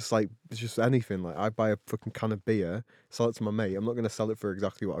it's just anything. Like I buy a fucking can of beer, sell it to my mate. I'm not gonna sell it for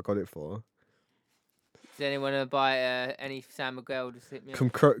exactly what I got it for. Does anyone want to buy any San Miguel? Just hit me up.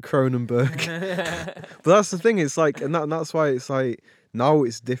 Cronenberg. But that's the thing. It's like, and that's why it's like now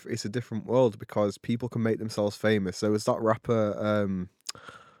it's It's a different world because people can make themselves famous. There was that rapper,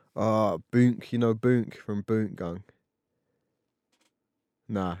 Boonk. You know Boonk from Boonk Gang.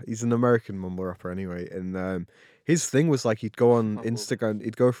 Nah, he's an American mumble rapper anyway, and his thing was like he'd go on Instagram.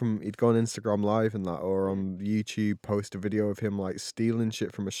 He'd go on Instagram Live and that, or on YouTube, post a video of him like stealing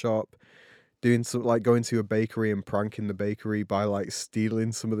shit from a shop, doing some like going to a bakery and pranking the bakery by like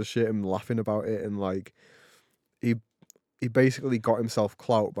stealing some of the shit and laughing about it, and like he basically got himself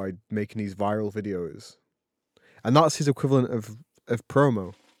clout by making these viral videos, and that's his equivalent of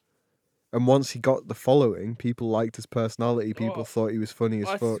promo. And once he got the following, people liked his personality. People thought he was funny as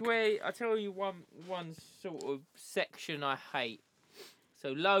fuck. I swear, I tell you one sort of section I hate.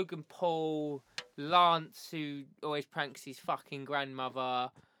 So Logan Paul, Lance, who always pranks his fucking grandmother,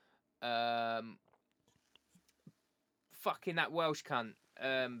 fucking that Welsh cunt.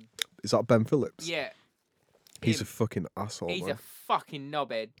 Is that Ben Phillips? Yeah. He's a fucking asshole. He's man. a fucking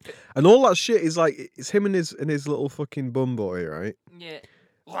knobhead. And all that shit is like, it's him and his little fucking bum boy, right? Yeah.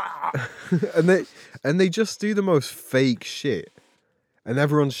 and they just do the most fake shit, and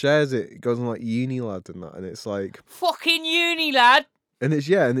everyone shares it. It goes on like Uni Lad and that, and it's like fucking Uni Lad. And it's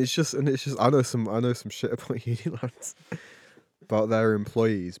just I know some shit about Uni Lads about their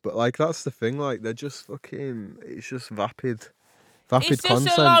employees, but like that's the thing, like they're just fucking. It's just vapid It's content.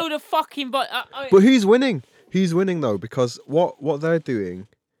 just a load of fucking. But who's winning? He's winning though, because what they're doing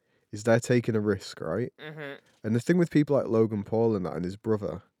is they're taking a risk, right? Mm-hmm. And the thing with people like Logan Paul and that and his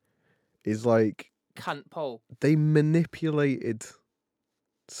brother is like cunt Paul. They manipulated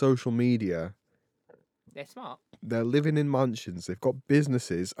social media. They're smart. They're living in mansions. They've got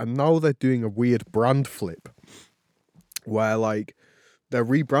businesses, and now they're doing a weird brand flip, where like they're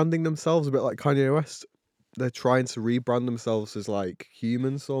rebranding themselves a bit like Kanye West. They're trying to rebrand themselves as like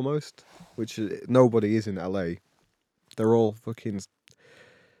humans almost, which nobody is in LA. They're all fucking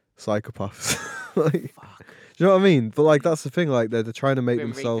psychopaths. like, fuck. Do you know what I mean? But like that's the thing. Like they're trying to make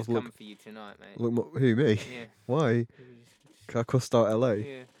themselves look. Come for you tonight, mate. Look, who me? Yeah. Why? Can I cussed out LA?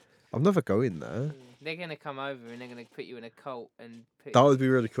 Yeah. I'm never going there. Yeah. They're gonna come over and they're gonna put you in a cult and. That would be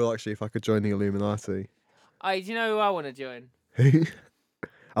really cool, actually, if I could join the Illuminati. Do you know who I want to join? Who?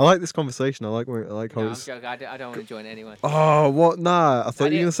 I like this conversation. I like how no, it's. I'm joking. I don't want to join anyone. Oh, what? Nah, I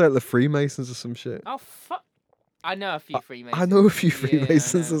thought you were gonna say like the Freemasons or some shit. Oh fuck! I know a few Freemasons. I know a few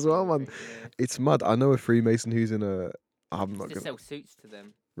Freemasons as well, man. Yeah. It's mad. I know a Freemason who's in a. I'm not gonna sell suits to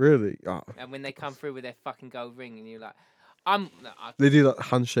them. Really? Oh. And when they come through with their fucking gold ring, and you're like, They do that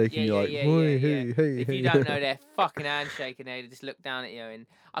handshake, and you're like, hey. Hey. If you don't know their fucking handshake, and they just look down at you, and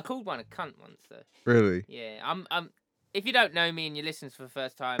I called one a cunt once, though. Really? Yeah, I'm. If you don't know me and you listen for the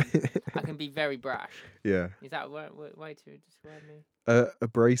first time, I can be very brash. Yeah. Is that a way to describe me?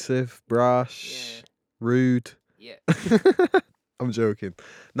 Abrasive, brash, rude. Yeah. I'm joking.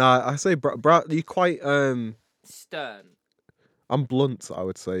 Nah, I say you're quite stern. I'm blunt, I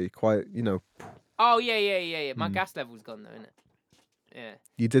would say. Quite, Oh yeah. My gas level's gone though, isn't it? Yeah.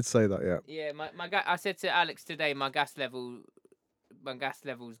 You did say that, yeah. Yeah, I said to Alex today, my gas level's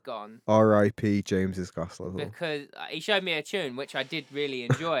gone. R.I.P. James's gas level. Because he showed me a tune which I did really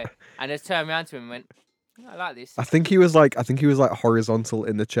enjoy, and I just turned around to him and went, I like this. I think he was like horizontal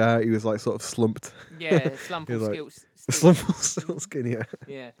in the chair. He was like sort of slumped. Yeah, Slump skin, yeah.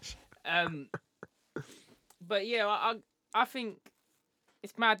 Yeah. But yeah, I think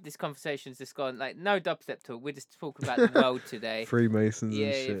it's mad this conversation's just gone. Like, no dubstep talk. We're just talking about the world today. Freemasons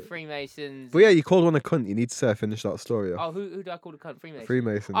and shit. Yeah, Freemasons. But yeah, you called one a cunt. You need to finish that story. Oh, who do I call a cunt? Freemason?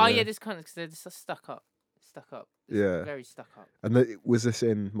 Freemason. Oh, yeah, this cunt, because they're just stuck up. Yeah. Very stuck up. And was this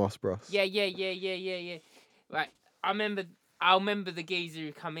in Moss Bros? Yeah. Right, I'll remember the geezer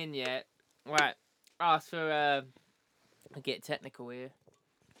who come in, yeah. Right, asked for, I get technical here.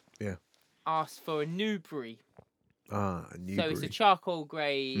 Yeah. Asked for a Newbury. Ah, a Newbury. So it's a charcoal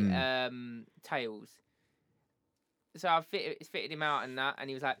grey tails. So I fitted him out and that, and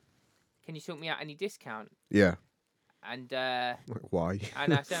he was like, "Can you sort me out any discount?" Yeah. And why?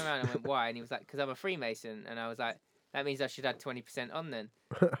 And I turned around and went, "Why?" And he was like, "Because I'm a Freemason." And I was like, "That means I should add 20% on then."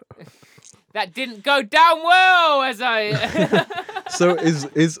 That didn't go down well, as I. So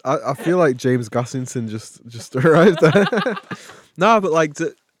I feel like James Gassington just arrived there. No, but like,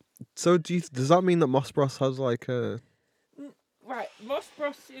 does that mean that Moss Bros has like a? Right, Moss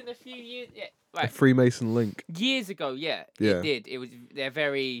Bros in a few years, yeah. Right. A Freemason link. Years ago, yeah. It did. It was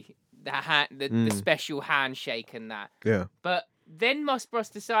the special handshake and that. Yeah. But then Moss Bros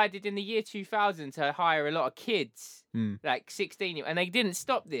decided in the year 2000 to hire a lot of kids, like 16, and they didn't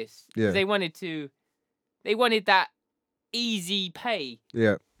stop this. Yeah. They wanted that easy pay.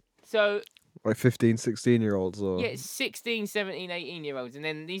 Yeah. So. Like 15, 16-year-olds or. Yeah, 16, 17, 18-year-olds, and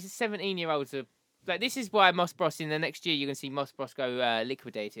then these 17-year-olds are. Like, this is why Moss Bros in the next year you're going to see Moss Bros go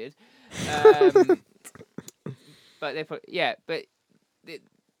liquidated. But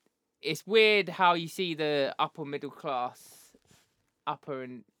it's weird how you see the upper and middle class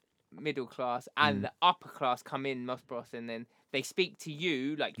and the upper class come in Moss Bros, and then they speak to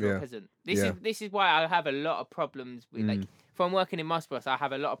you like you're a peasant. Yeah. This is why I have a lot of problems with like from working in Musbros. I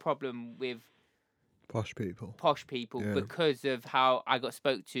have a lot of problem with posh people because of how I got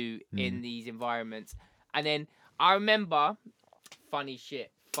spoke to in these environments. And then I remember funny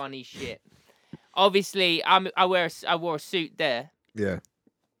shit. Obviously, I wore a suit there. Yeah.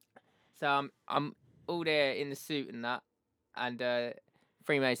 So I'm all there in the suit and that, and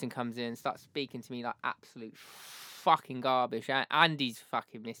Freemason comes in and starts speaking to me like absolute fucking garbage. Andy's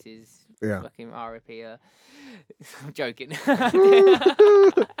fucking missus. Yeah. Fucking R.I.P. I'm joking.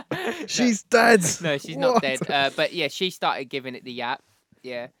 She's dead. No, she's not dead. But yeah, she started giving it the yap.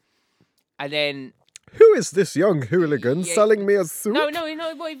 Yeah. And then... Who is this young hooligan selling me a suit? No, not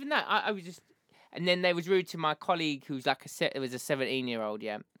even that. I was just... And then they was rude to my colleague who's like it was a 17-year-old,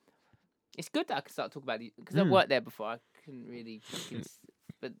 yeah. It's good that I can start talking about it because I worked there before. I couldn't really fucking...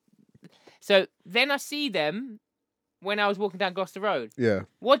 But... So then I see them when I was walking down Gloucester Road. Yeah.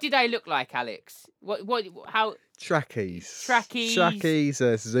 What did they look like, Alex? How... Trackies. Trackies.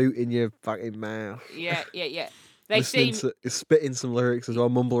 A suit in your fucking mouth. Yeah. They seem... spitting some lyrics as well,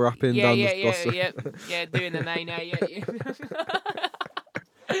 mumble rapping down the Gloucester. Yeah, doing the nay, yeah.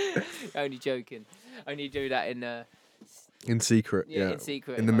 Only joking. Only do that in secret, in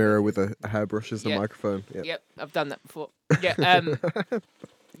secret. In the mirror with a hairbrush as the microphone. Yeah. Yep, I've done that before.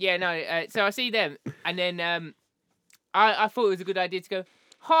 Yeah, so I see them, and then I thought it was a good idea to go,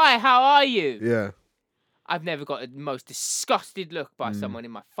 "Hi, how are you?" Yeah. I've never got the most disgusted look by someone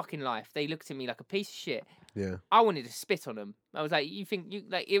in my fucking life. They looked at me like a piece of shit. Yeah. I wanted to spit on them. I was like, "You think you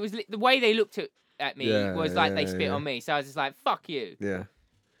like?" It was the way they looked at me was like they spit on me. So I was just like, "Fuck you." Yeah.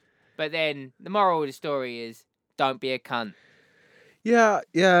 But then the moral of the story is, don't be a cunt. Yeah,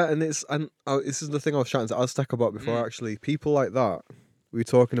 and this is the thing I was chatting to Aztec about before. Actually, people like that. We were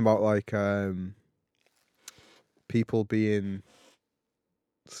talking about like people being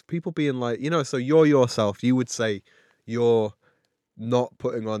like, so you're yourself. You would say you're not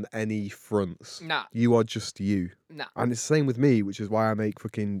putting on any fronts. Nah. You are just you. Nah. And it's the same with me, which is why I make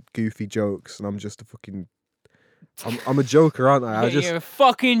fucking goofy jokes, and I'm just a fucking. I'm a joker, aren't I? You're a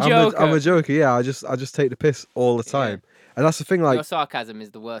fucking joker. I'm a joker. Yeah, I just take the piss all the time, and that's the thing. Like, your sarcasm is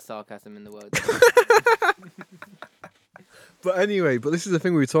the worst sarcasm in the world. But anyway, this is the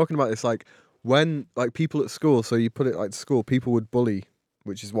thing we were talking about. It's like when like people at school. So you put it like school, people would bully,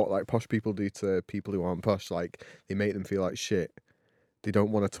 which is what like posh people do to people who aren't posh. Like they make them feel like shit. They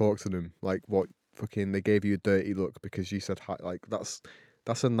don't want to talk to them. Like what fucking they gave you a dirty look because you said hi. Like that's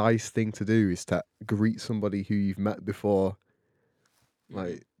a nice thing to do, is to greet somebody who you've met before,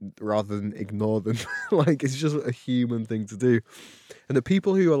 like rather than ignore them. Like it's just a human thing to do. And the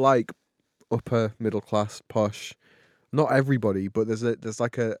people who are like upper middle class posh, not everybody, but there's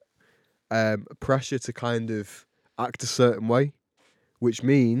like a pressure to kind of act a certain way, which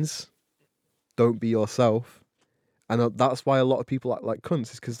means don't be yourself. And that's why a lot of people act like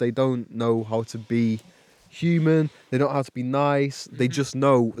cunts, is because they don't know how to be human. They don't know how to be nice. They just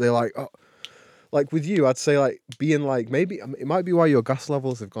know they're like, oh. Like with you, I'd say like being like, maybe it might be why your gas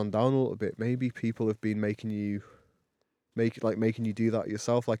levels have gone down a little bit. Maybe people have been making you do that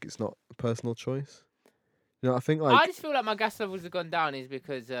yourself. Like it's not a personal choice. You know, I think like I just feel like my gas levels have gone down is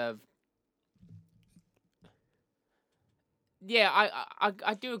because of. Yeah,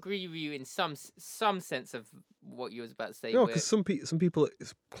 I do agree with you in some sense of what you was about to say. No, because some people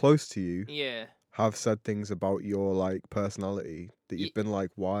close to you. Yeah. Have said things about your like personality that you've been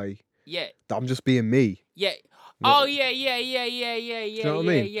like, why? Yeah. I'm just being me. Yeah. No. Oh yeah. Do you know what I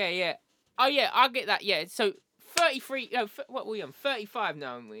mean? Yeah. Oh yeah, I get that. Yeah. So 33. No, what were we on? 35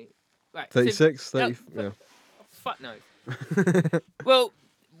 now, aren't we? Right. 36. 30. Yeah. Fuck no. Well,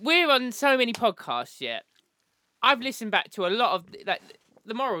 we're on so many podcasts yet. I've listened back to a lot of like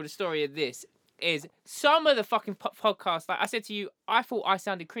the moral of the story of this is some of the fucking podcasts. Like I said to you, I thought I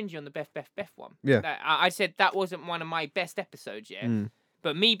sounded cringy on the Beth one. Yeah. I said that wasn't one of my best episodes yet.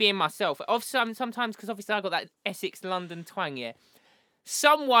 But me being myself, sometimes because obviously I got that Essex London twang. Yeah.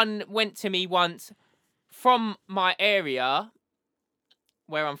 Someone went to me once from my area,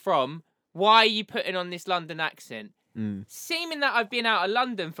 where I'm from. Why are you putting on this London accent? Seeming that I've been out of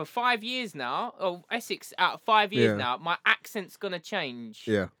London for 5 years now, or Essex out of 5 years now, my accent's gonna change.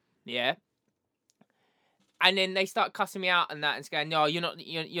 Yeah. Yeah. And then they start cussing me out and that, and going, "No, you're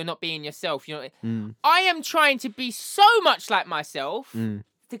not being yourself. You're not." I am trying to be so much like myself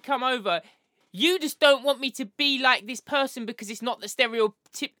to come over. You just don't want me to be like this person because it's not the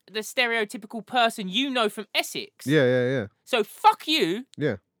stereotypical person you know from Essex. Yeah. So fuck you.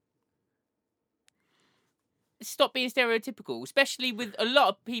 Yeah. Stop being stereotypical, especially with a lot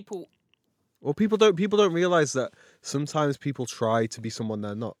of people Well, people don't realize that sometimes people try to be someone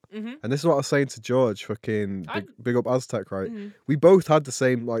they're not. Mm-hmm. And this is what I was saying to George, fucking big up Aztec, right? Mm-hmm. We both had the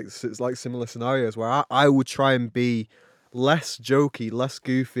same like similar scenarios where I would try and be less jokey, less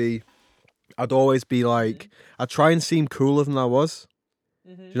goofy. I'd always be like, I'd try and seem cooler than I was.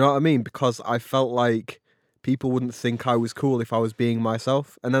 Mm-hmm. Do you know what I mean? Because I felt like people wouldn't think I was cool if I was being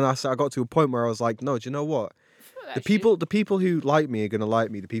myself. And then I got to a point where I was like, no, do you know what? The people who like me are gonna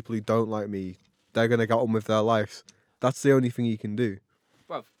like me. The people who don't like me, they're gonna get on with their lives. That's the only thing you can do.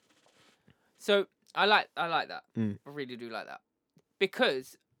 Bruv. So I like that. Mm. I really do like that.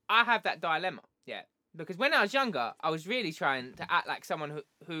 Because I have that dilemma. Yeah. Because when I was younger, I was really trying to act like someone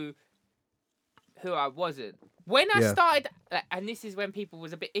who I wasn't. When I started, and this is when people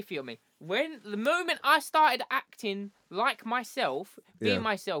was a bit iffy on me. When the moment I started acting like myself, being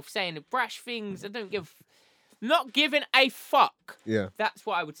myself, saying the brash things, I don't not giving a fuck. Yeah. That's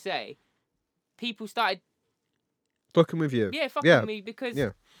what I would say. People started fucking with you. Yeah, fucking with me because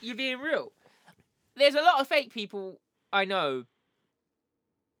you're being real. There's a lot of fake people I know.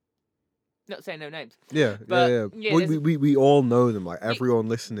 Not saying no names. Yeah, but, yeah. We all know them. Like everyone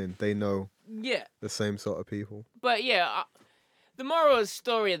listening, they know. Yeah. The same sort of people. But yeah, the moral of the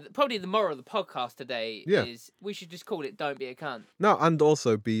story, probably the moral of the podcast today is we should just call it "Don't be a cunt." No, and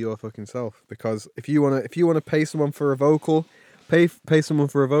also be your fucking self. Because if you wanna pay someone for a vocal, pay someone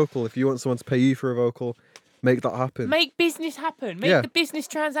for a vocal. If you want someone to pay you for a vocal, make that happen. Make business happen. Make the business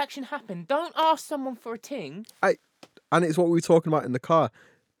transaction happen. Don't ask someone for a ting. And it's what we were talking about in the car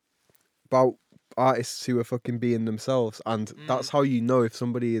about artists who are fucking being themselves, and that's how you know if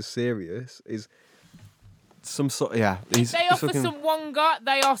somebody is serious. Is some sort if they offer some wonga,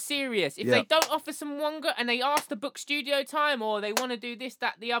 they are serious. If they don't offer some wonga and they ask to book studio time or they want to do this,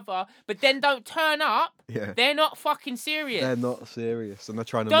 that, the other, but then don't turn up, they're not fucking serious. They're not serious, and they're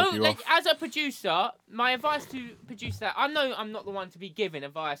trying to mug you off. As a producer, my advice to producers, I know I'm not the one to be giving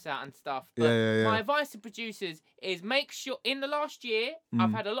advice out and stuff, but my advice to producers is make sure, in the last year,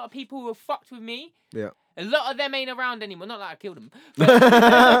 I've had a lot of people who have fucked with me. Yeah. A lot of them ain't around anymore. Not like I killed them.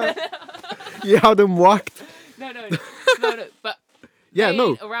 You had them whacked. No. But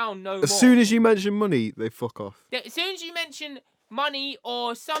around no more. As soon as you mention money, they fuck off. As soon as you mention money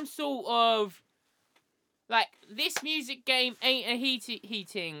or some sort of like this music game ain't a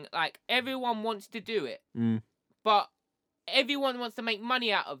heating. Like everyone wants to do it, but everyone wants to make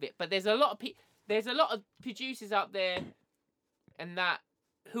money out of it. But there's a lot of producers out there, and that.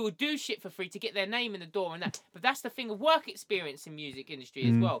 Who will do shit for free to get their name in the door and that. But that's the thing of work experience in music industry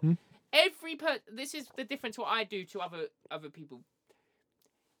as well. This is the difference what I do to other people.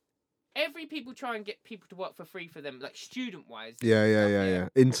 Every people try and get people to work for free for them, like student wise. Yeah.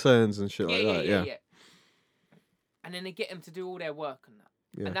 Interns and shit like that. Yeah. And then they get them to do all their work and that.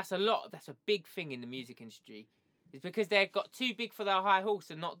 Yeah. And that's a big thing in the music industry. It's because they've got too big for their high horse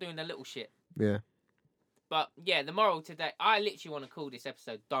and not doing the little shit. Yeah. But yeah, the moral today, I literally want to call this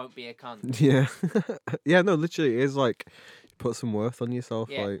episode "Don't Be a Cunt." Yeah, yeah, no, literally, it is like put some worth on yourself,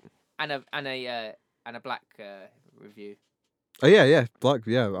 like and a black review. Oh yeah, black.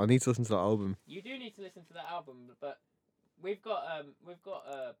 Yeah, I need to listen to that album. You do need to listen to that album, but we've got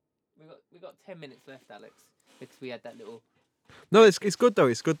 10 minutes left, Alex, because we had that little. No, it's good though.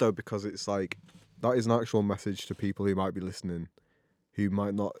 It's good though because it's like that is an actual message to people who might be listening, who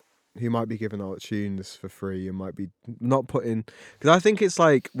might be giving out tunes for free and might be not putting, because I think it's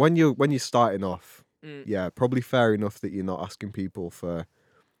like when you're starting off, probably fair enough that you're not asking people for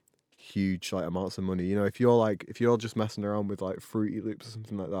huge like amounts of money. You know, if you're just messing around with like Fruity Loops or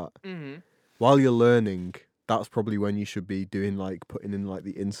something like that, while you're learning, that's probably when you should be doing like putting in like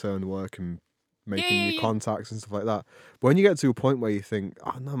the intern work and making your contacts and stuff like that. But when you get to a point where you think,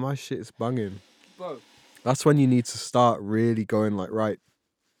 oh no, my shit is banging, bro, that's when you need to start really going like, right,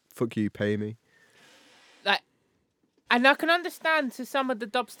 fuck you, pay me. Like, and I can understand to some of the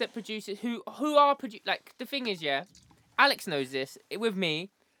dubstep producers who are like, the thing is, Alex knows this. With me,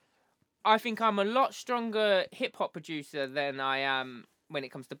 I think I'm a lot stronger hip hop producer than I am when it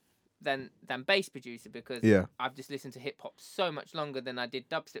comes to than bass producer, because I've just listened to hip hop so much longer than I did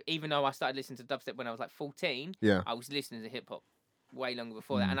dubstep. Even though I started listening to dubstep when I was like 14, I was listening to hip hop way longer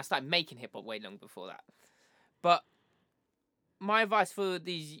before that, and I started making hip hop way longer before that. But my advice for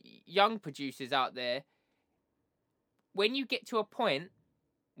these young producers out there, when you get to a point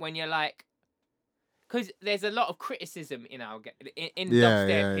when you're like, because there's a lot of criticism in dubstep,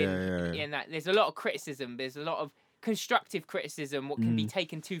 in that there's a lot of criticism, there's a lot of constructive criticism, what can be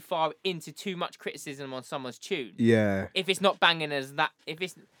taken too far into too much criticism on someone's tune. Yeah. If it's not banging as that, if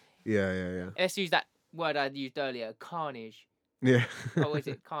it's let's use that word I used earlier, carnage. Yeah. Oh, is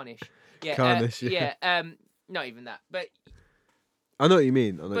it Carnish? Yeah. Carnish. Yeah. Not even that, but I know what you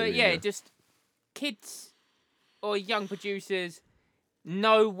mean. Just kids or young producers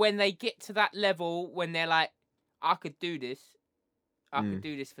know when they get to that level when they're like, I could do this. I could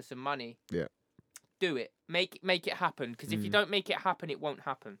do this for some money. Yeah. Do it. Make it happen. Because if you don't make it happen, it won't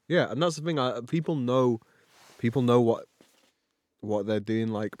happen. Yeah, and that's the thing. People know what they're doing.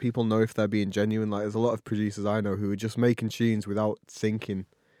 Like, people know if they're being genuine. Like, there's a lot of producers I know who are just making tunes without thinking.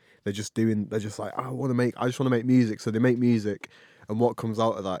 They're just like, I just want to make music. So they make music, and what comes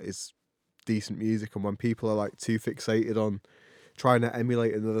out of that is decent music. And when people are like too fixated on trying to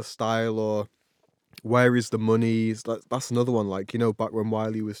emulate another style or where is the money, that's another one. Like, back when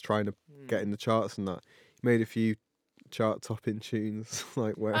Wiley was trying to get in the charts and that, he made a few chart topping tunes.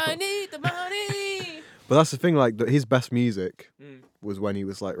 Like, where I need the money. But that's the thing. Like, his best music was when he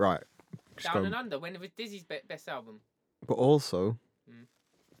was like, right, Down and Under, when it was Dizzy's best album. But also,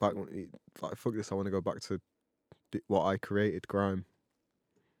 back when he, like, fuck this, I want to go back to what I created, grime.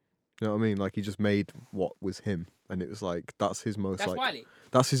 You know what I mean? Like, he just made what was him, and it was like, that's his most, that's Wiley.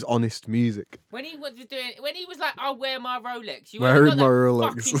 That's his honest music. When he was like, I'll wear my Rolex. You wearing my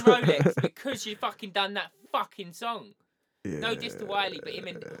Rolex. Fucking Rolex because you fucking done that fucking song. Yeah. No diss to Wiley, but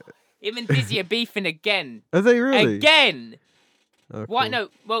him and Dizzy are beefing again. Are they really? Again. Oh, Why? cool. No,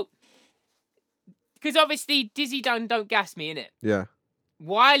 well, because obviously Dizzy don't gas me, innit? Yeah.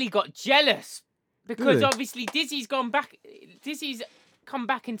 Wiley got jealous because Really? obviously Dizzy's come back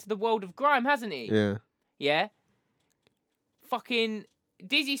into the world of grime, hasn't he? Yeah. Yeah. Fucking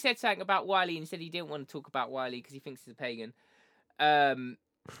Dizzy said something about Wiley and said he didn't want to talk about Wiley because he thinks he's a pagan. And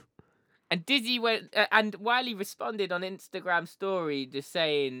Dizzy went and Wiley responded on Instagram story just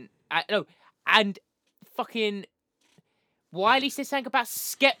saying, and fucking Wiley said something about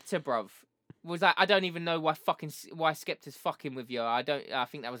Skepta, bruv. Was like, I don't even know why Skepta's fucking with you. I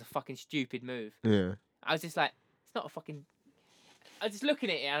think that was a fucking stupid move. Yeah. I was just like, it's not a fucking. I was just looking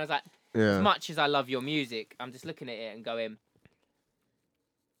at it and I was like, Yeah. as much as I love your music, I'm just looking at it and going,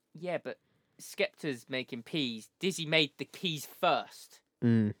 yeah, but Skepta's making peas. Dizzy made the peas first.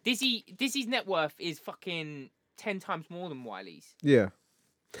 Dizzy's net worth is fucking 10 times more than Wiley's. Yeah.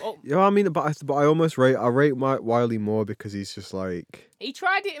 Oh. Yeah, I mean, but I almost rate Wiley more because he's just like, he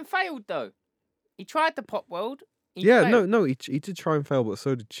tried it and failed though. He tried the pop world. He did try and fail, but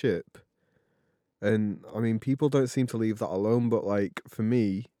so did Chip. And I mean, people don't seem to leave that alone. But like for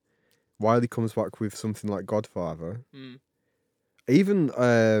me, Wiley comes back with something like Godfather. Even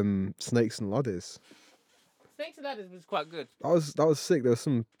Snakes and Ladders. Snakes and Ladders was quite good. That was sick. There was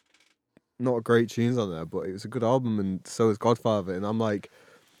some not great tunes on there, but it was a good album, and so is Godfather. And I'm like,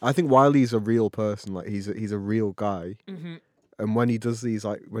 I think Wiley's a real person. Like he's a real guy. And when he does these,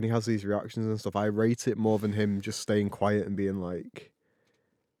 like when he has these reactions and stuff, I rate it more than him just staying quiet and being like,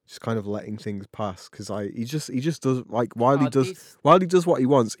 just kind of letting things pass. Because he just does, like, Wiley does what he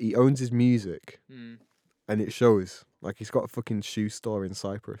wants. He owns his music, and it shows. Like, he's got a fucking shoe store in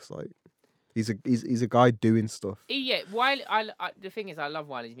Cyprus. Like, he's a guy doing stuff. Yeah, Wiley. The thing is, I love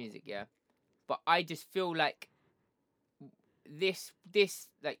Wiley's music. Yeah, but I just feel like this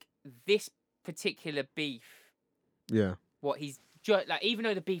particular beef. Yeah. What he's like, even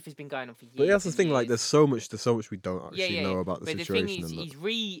though the beef has been going on for years. But that's the thing. Years, like, there's so much we don't actually know about the situation. But the thing is,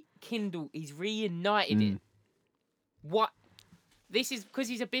 he's reunited it. What? This is because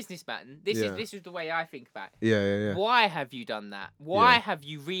he's a businessman. This is the way I think about it. Yeah. Why have you done that? Why have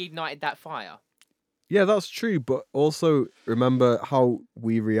you reignited that fire? Yeah, that's true. But also remember how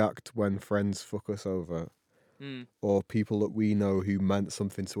we react when friends fuck us over, or people that we know who meant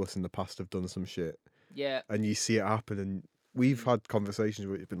something to us in the past have done some shit. Yeah. And you see it happen, and we've had conversations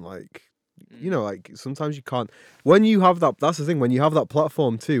where it's been like, like sometimes you can't. When you have that, that's the thing. When you have that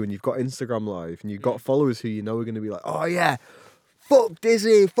platform too, and you've got Instagram Live, and you've got followers who you know are going to be like, oh yeah, fuck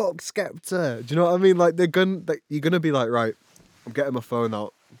Dizzy, fuck Skepta. Do you know what I mean? Like you're gonna be like, right, I'm getting my phone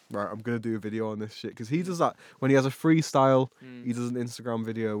out. Right, I'm gonna do a video on this shit because he does that when he has a freestyle. He does an Instagram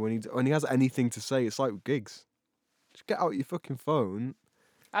video when he has anything to say. It's like gigs. Just get out your fucking phone.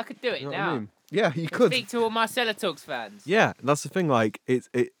 I could do it now. I mean? Yeah, you could speak to all my Cellar Talks fans. Yeah, that's the thing. Like it's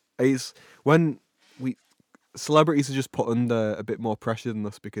when celebrities are just put under a bit more pressure than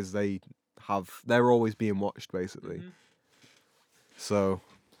us because they're always being watched basically. So.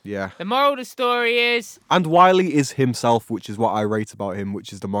 Yeah. The moral of the story is... And Wiley is himself, which is what I rate about him,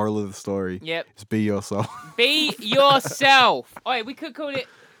 which is the moral of the story. Yep. Is be yourself. Be yourself. Oh, yeah, we could call it...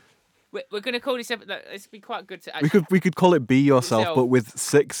 We're going to call this episode... This would be quite good to... Actually, we could call it Be Yourself, but with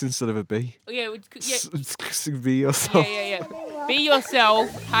 6 instead of a B. Yeah. Be yourself. Yeah. Be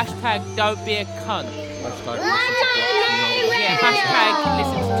yourself. # don't be a cunt. #. Hashtag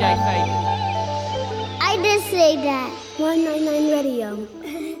listen to J Favours. I did say that. 199 Radio.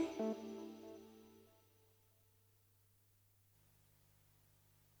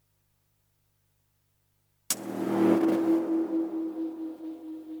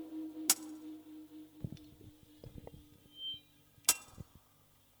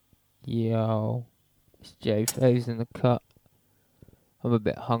 Yo, it's J Favours in the cut. I'm a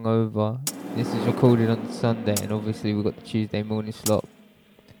bit hungover. This is recorded on Sunday, and obviously we've got the Tuesday morning slot.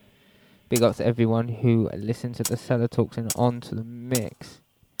 Big up to everyone who listened to the Cellar Talks and on to the mix.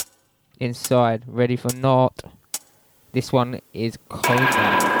 Inside, ready for not. This one is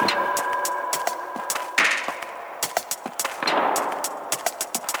Coma.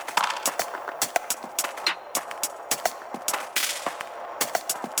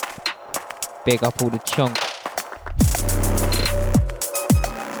 Big up all the chunk.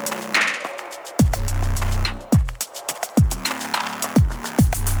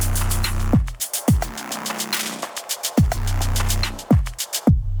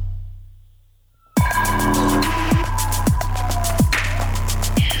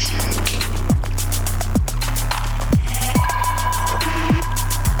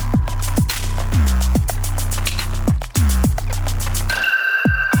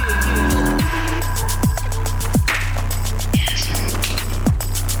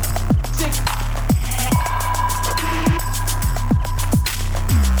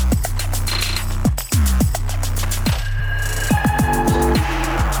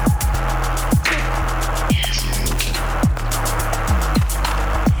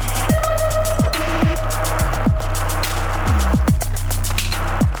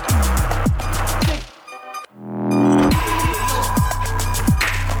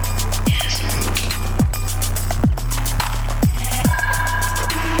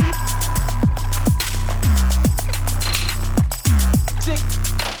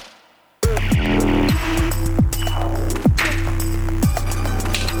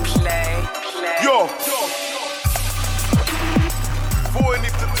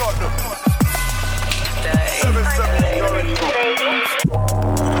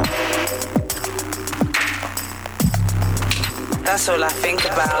 That's all I think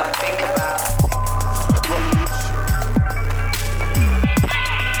about.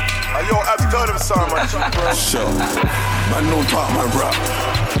 Yo, Abby, tell them something, man. Sure. Man, don't talk, man, rap.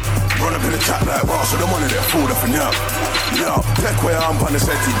 Run up in the chat like wow, so the money that food up and yap. Yo, take where I'm on the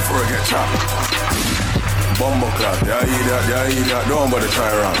setting before I get chopped. Bumbo clap, yeah, eat that, don't bother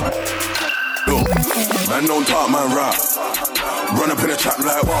try around. Look, man, don't talk, man, rap. Run up in the chat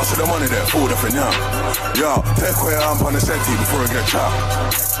like wow, so the money that food up and yap. Yo, take where I'm on the setting before I get chopped.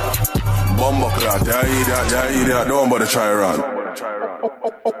 Bumbo clap, yeah, eat that, don't bother try around.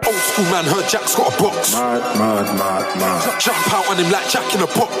 Old school man heard Jack's got a box. Mad. Jump out on him like Jack in a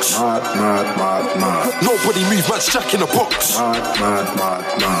box. Mad. Nobody move, man's Jack in a box. Mad.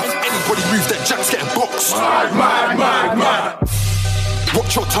 Anybody move, that Jack's getting boxed. Mad.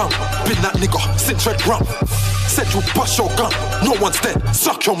 Watch your tongue, been that nigga since red rum. Said you'll bust your gun, no one's dead,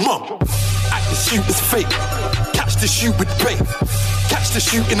 suck your mum. Act this shoot is fake, catch this shoot with bait. Catch this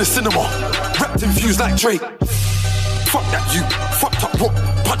shoot in the cinema, wrapped in views like Drake. Fuck that you, fucked up what,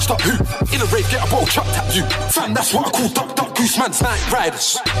 punched up who? In a rave, get a bottle chucked at you. Fam, that's what I call duck goose, man's night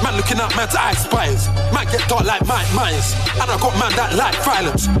riders. Man looking out, man's eye spires. Man get dark like Mike Myers. And I got man that like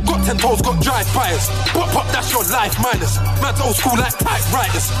violence. Got 10 toes, got drive-bys. Pop, that's your life minus. Man's old school like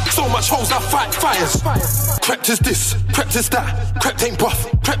typewriters. So much hoes, I fight fires. Crept is this, crept is that. Crept ain't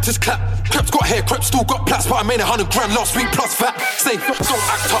buff, crept is clap. Crep's got hair, crept still got plats. But I made 100 grand last week plus that. Say, don't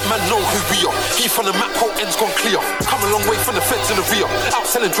act up, man, know who we are. He from the map, whole end's gone clear. Come a long way from the fence in the rear. Out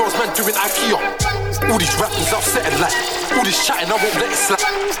selling drawers, man, doing IKEA. All these rappers I've set in light. All this chatting, I won't let it slap.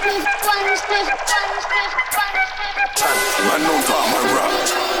 Man, don't talk, man, rap.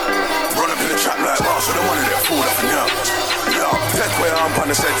 Run up in the trap like wow, so the money that food up and yap. Yo, take where I'm on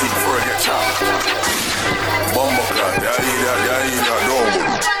the setting before I get chopped. Bumbo clap, yeah, eat that, don't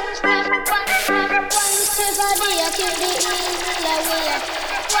worry.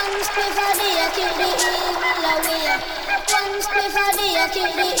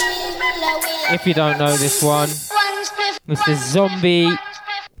 If you don't know this one, Mr. Zombie.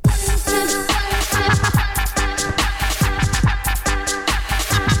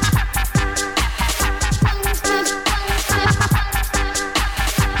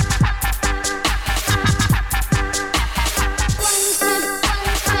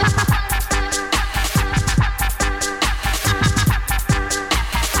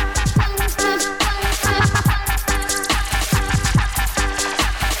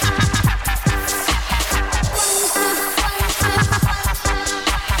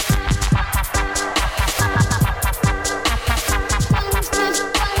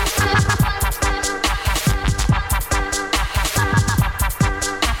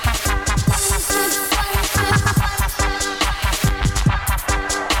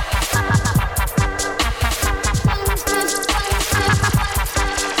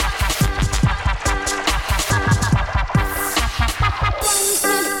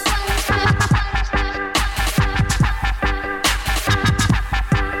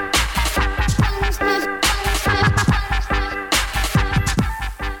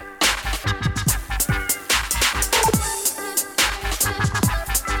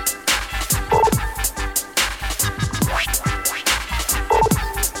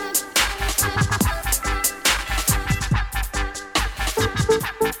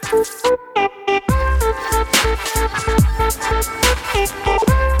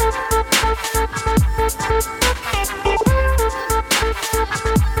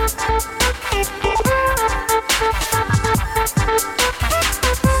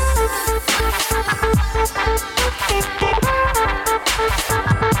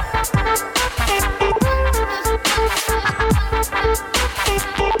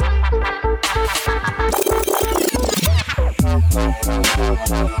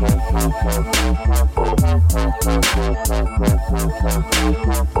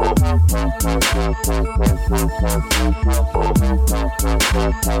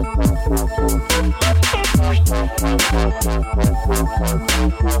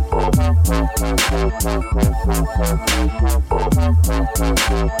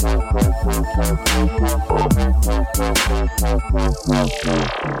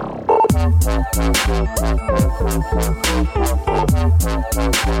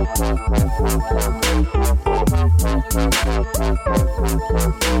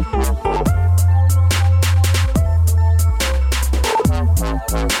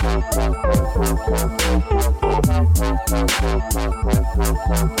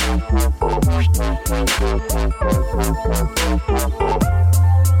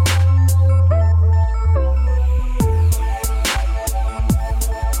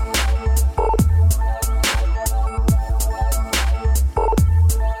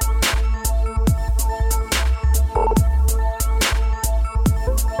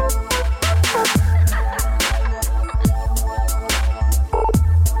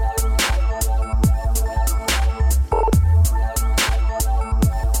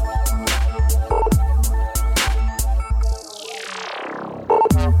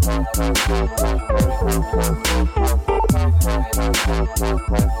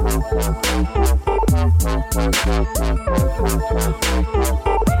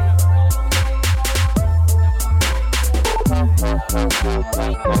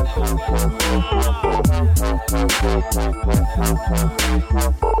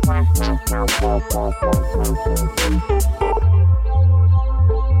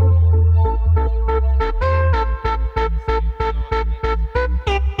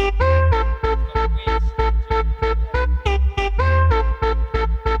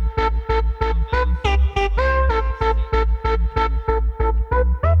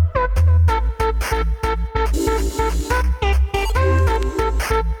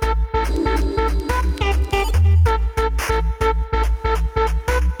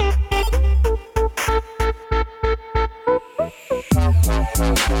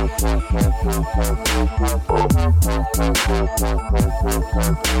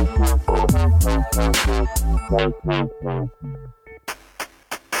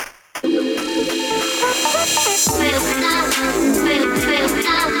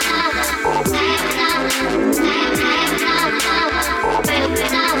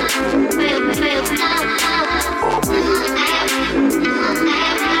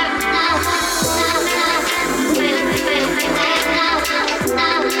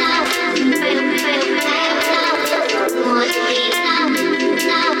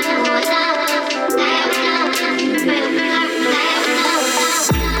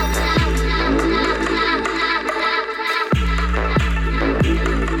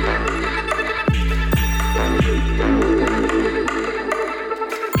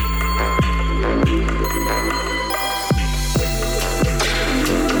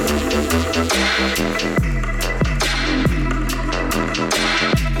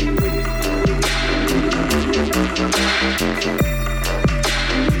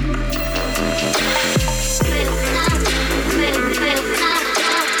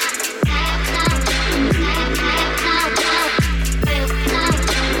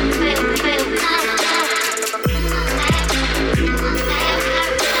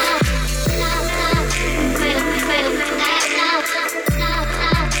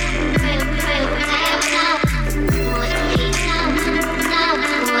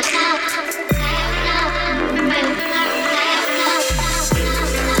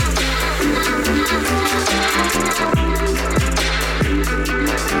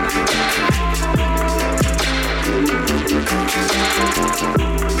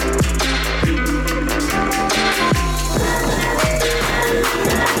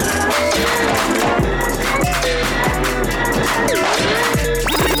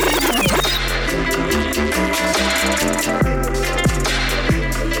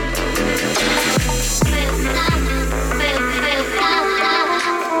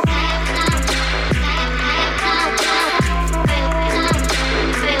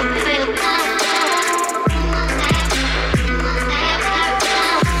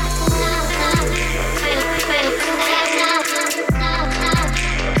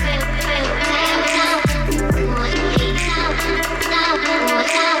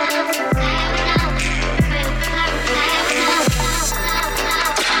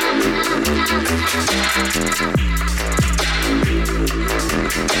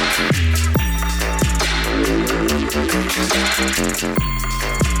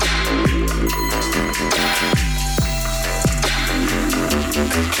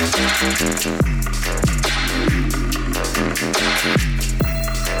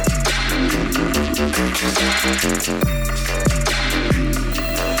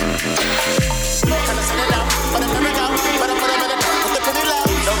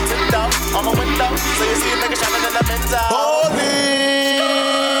 On my window, so you see a nigga shining in the Benzo. Holy,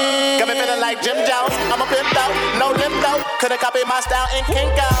 got me feeling like Jim Jones. I'm a pimp though, no limp though. Coulda copied my style in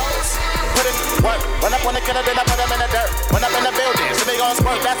Kinko's. Put in work, run up on the killer, then I put him in the dirt. Run up in the building, so they gon'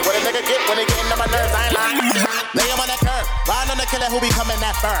 squirt. That's what a nigga get when he getting on my nerves. I ain't lying. Lay him on the curb, ride on the killer who be coming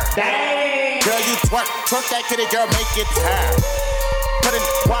that firm. Dang. Girl, you twerk that kitty, girl, make it turn. Put in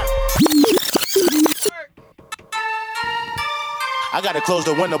work. I gotta close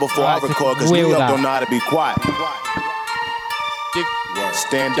the window before I record, cause New York don't know how to be quiet.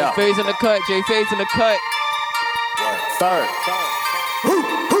 Stand up. J Favours in the cut, J Favours in the cut. Third.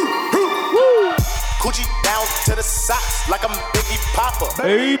 Coochie down to the socks like I'm Biggie Papa.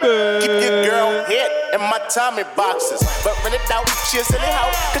 Baby. Keep your girl hit in my Tommy boxes. But rent it out, she a silly hoe.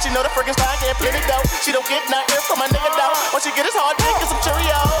 Cause she know the freaking style get plenty dough. She don't get nothing from a nigga though. All she get is hard dick and some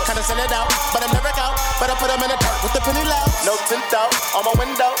Cheerios. Kinda send it out, but I'm never out. Better put him in the dirt with the penny low. No tint out on my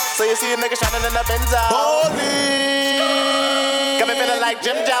window, so you see a nigga shining in the Benzo. Holy, got me feeling like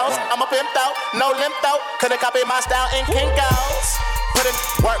Jim Jones. I'm a pimp out, no limp out. Coulda copied my style in Kinko's. Put in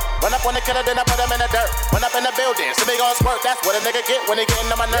work, run up on the killer, then I put him in the dirt. Run up in the building, so they gon' squirt. That's what a nigga get when he getting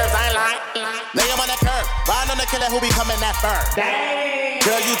on my nerves. I ain't lying. Lay him on the curb, ride on the killer who be coming that firm. Dang.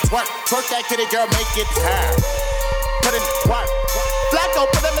 Girl, you twerk that kitty, girl, make it turn. Put in work. Flacco,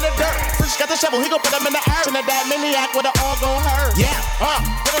 put him in the dirt. Fresh got the shovel, he gon' put him in the earth. Trinidad maniac with it all gon' hurt. Yeah,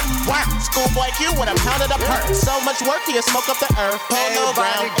 put in work. Schoolboy Q with a pound of the perk. So much work, he'll smoke up the earth. Polo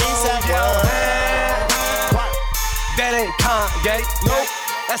ground, ASAP work. That ain't Kanye, nope,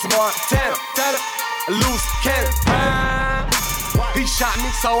 that's Montana. A loose cannon. He shot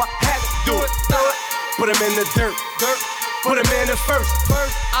me, so I had to do it. Put him in the dirt. Put him in the first.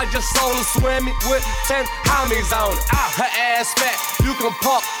 I just saw her swimming with 10 homies on it. Her ass fat, you can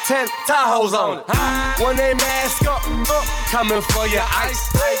park 10 Tahoes on it. When they mask up, coming for your ice.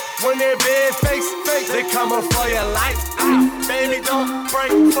 When they big face, they coming for your life. Baby, don't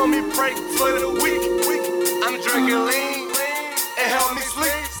break for me, break for the weak. I'm drinking lean, it help me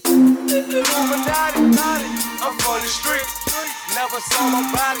sleep. Illuminati, I'm from the streets. Never saw my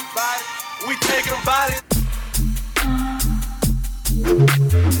body, we taking bodies.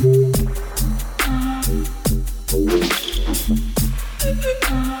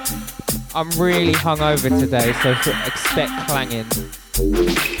 I'm really hungover today, so expect clanging.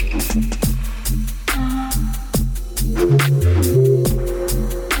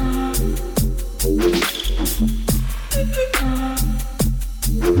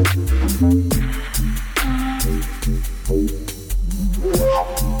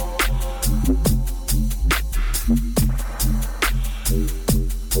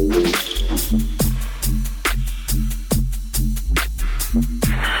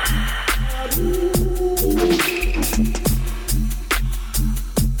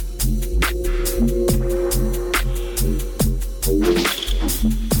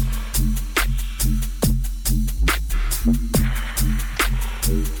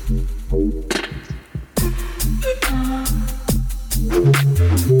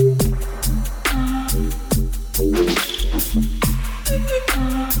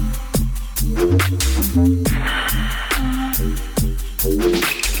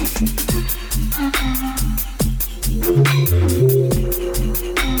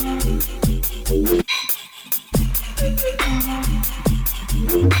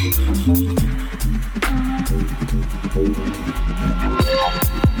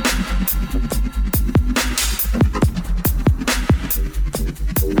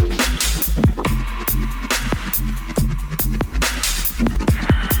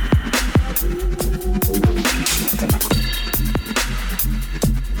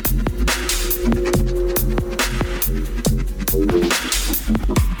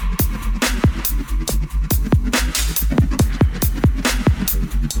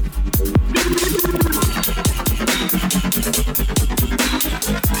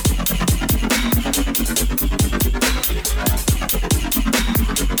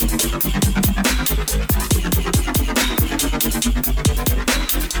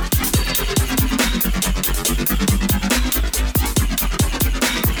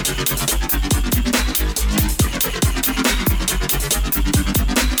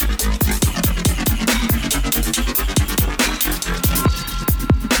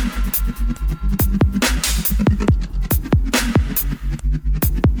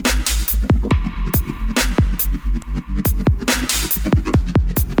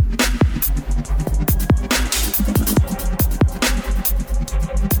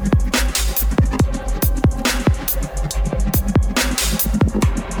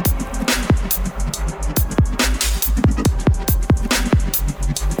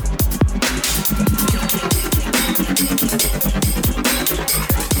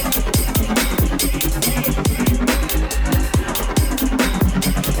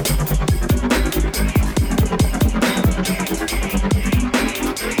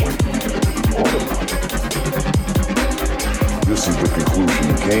 is the conclusion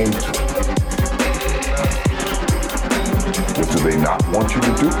you came to. What do they not want you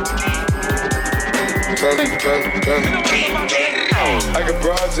to do? I got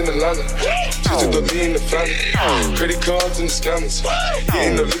broads in Atlanta, just to throw me in the family. Credit cards and the scammers,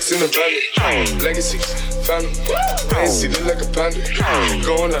 getting the licks in the valley. Legacies, family, fancy look like a panda.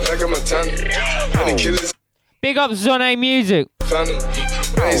 Going out like a Montana. Honey killers. Big up Zonae Music. Family,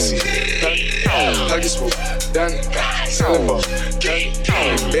 fancy, pockets full, Danny, selling ball, candy.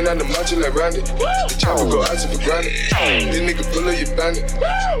 Been on the macho like Randy. The chopper go out for granted. This nigga pull up your bandit.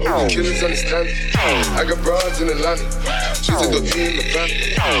 All the killers understand it. I got broads in Atlanta. Just to go in the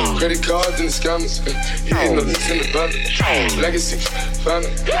family. Credit cards and the scammers. Hitting the licks in the van. Legacy,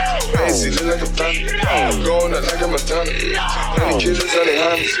 family. Fancy look like a panda. Going out like a Montana. Honey killers on their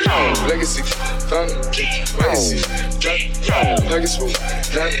hands. Legacy, family. Fancy, pockets full,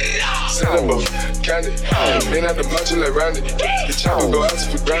 Danny, selling ball, candy. Been out the macho like Randy. The chopper go out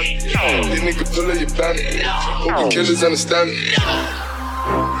for granted. This nigga pull up your planet. Hope the killers understand it.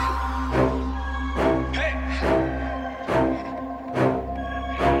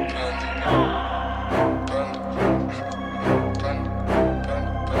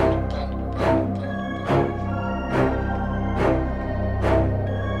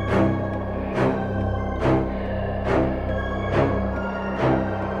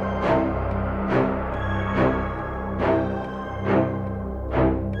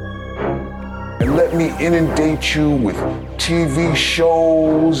 Let me inundate you with TV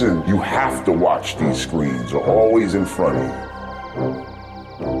shows, and you have to watch these screens. Are always in front of you.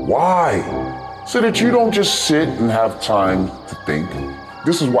 Why? So that you don't just sit and have time to think.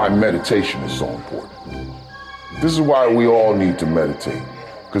 This is why meditation is so important. This is why we all need to meditate,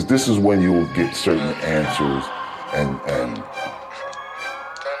 because this is when you will get certain answers, and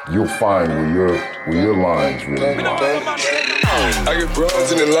you'll find where your lines really lie. I get broads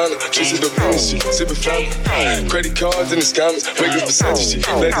in Atlanta, just to the shit, sippin' family. Credit cards and the scammers, wake up beside the shit.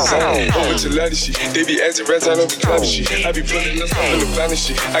 Let design, over to ladder shit. They be asking rats, I don't be clapping shit. I be pulling us up in the finest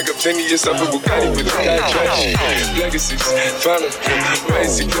shit. I got plenty of stuff with Bugatti with the sky trash shit. Legacies, family,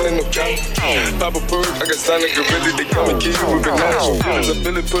 fancy killing no count. Pop a perk, I got signed like gorilla, they come and kill you with bananas. I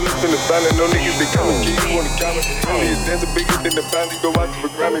feel it, pull up in the family, no niggas, they come and kill you on the counter. Only a dancer bigger than the family, go out to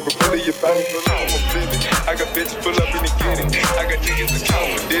a Grammy, but pull it your family, pull up, I'm flipping. I got bitches pull up in the kitty. I got niggas that's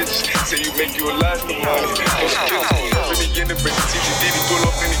counting for digits. Say you make you a lot of money. Pull up in the end, baby. TGD, pull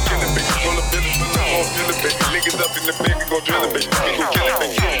up in the killer, baby. Pull up in the on filler, baby. Niggas up in the bed, we gon' drill it, baby. We gon' kill it,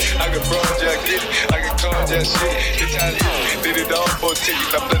 baby. I got broads, yeah, I get it. I got cars, yeah, shit. It's how it is. Did it all for a ticket.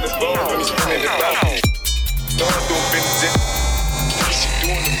 I'm letting the ball when he's spinning it out. No, I'm doing business in it. She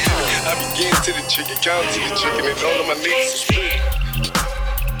doing the thing. I be getting to the chicken, count to the chicken, and all of my niggas are split.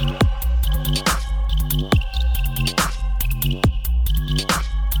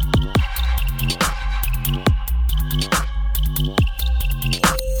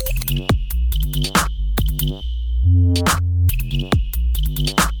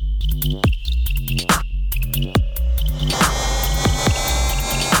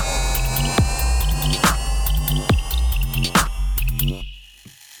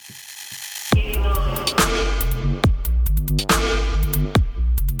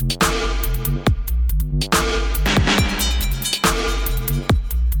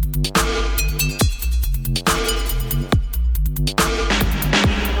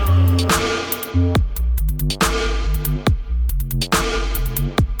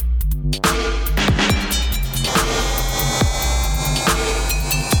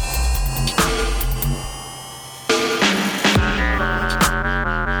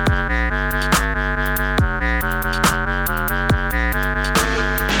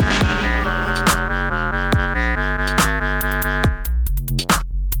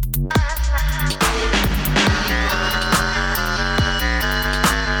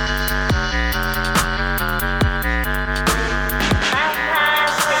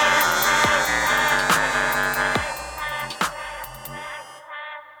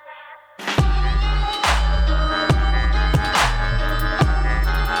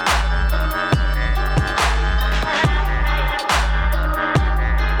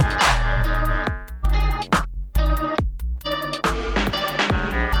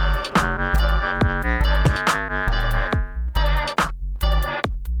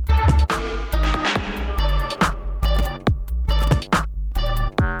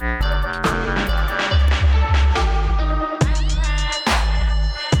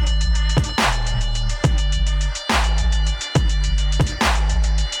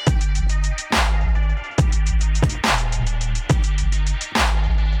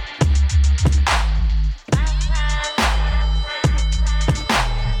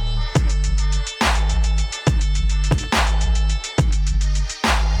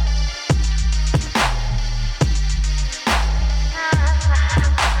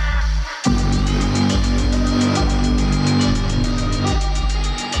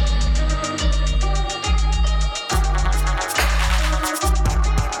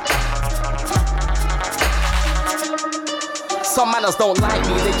 don't like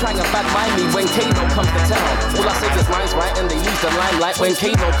me, they try and bad mind me when Kano comes to town. All I say is lines right and they lose the limelight when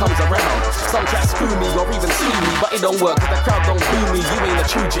Kano comes around. Some tracks screw me or even sue me, but it don't work cause the crowd don't boo me. You ain't a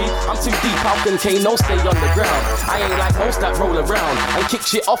true G, I'm too deep, how can Kano stay on the ground? I ain't like most that roll around and kick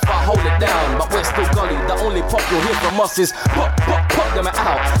shit off, I hold it down. But we're still gully, the only pop you'll hear from us is pop them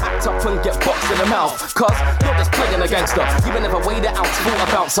out. Act up and get boxed in the mouth, cause you're just playing a gangster. You ain't never weighed it out, full a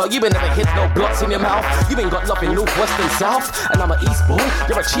bouncer. You ain't never hit no blocks in your mouth. You ain't got love in north, west and south. And I'm an east boy,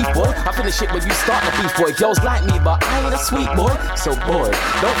 you're a chief boy. I finish it when you start the beef boy. Girls like me, but I ain't a sweet boy. So boy,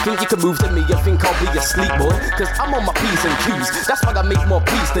 don't think you can move to me. You think I'll be asleep boy, cause I'm on my P's and Q's. That's why I make more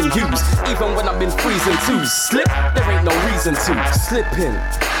P's than U's. Even when I've been freezing twos. Slip, there ain't no reason to slip in.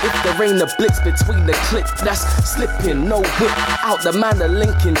 If there ain't a blitz between the click, that's slipping. No whip out the man of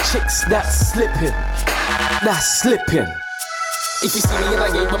linking chicks, that's slipping. That's slipping. If you see me in a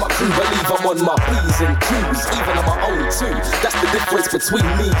game with my crew, believe I'm on my P's and Q's, even on my own too. That's the difference between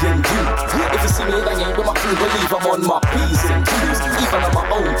me and you. If you see me in a game with my crew, believe I'm on my P's and Q's, even on my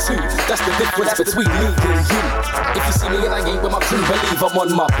own too. That's the difference between me and you. If you see me in a game with my crew, believe I'm on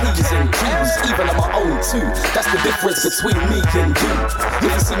my P's and Q's, even on my own too. That's the difference between me and you.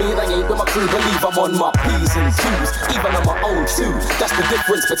 If you see me in a game with my crew, believe I'm on my P's and Q's, even on my own too. That's the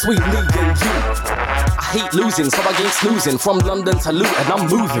difference between me and you. I hate losing, so I ain't snoozing. From London to Luton,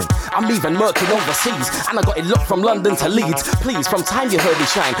 I'm moving. I'm even murking overseas, and I got it locked from London to Leeds. Please, from time you heard me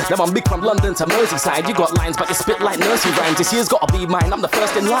shine. Now I'm big from London to Merseyside. You got lines, but you spit like nursery rhymes. This year's gotta be mine, I'm the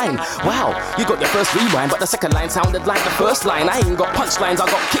first in line. Wow, you got your first rewind, but the second line sounded like the first line. I ain't got punchlines, I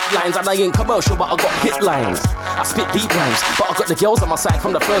got kick lines, and I ain't commercial, but I got hit lines. I spit deep rhymes, but I got the girls on my side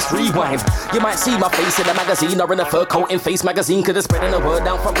from the first rewind. You might see my face in a magazine or in a fur coat in Face magazine, cause they're spreading the word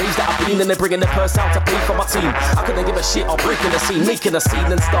down from raves that I've been, and they're bringing the purse out to pay for my team. I couldn't give a shit, I'll break in the scene, making a scene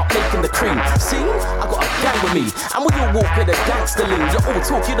and start making the cream. See, I got a gang with me, and when you walk with a gangster lean, you all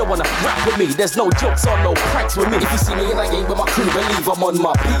talk, you don't wanna rap with me. There's no jokes or no pranks with me. If you see me in a game with my crew, believe I'm on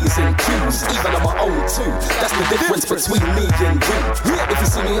my P's and Q's, even on my own too. That's the difference between me and you. If you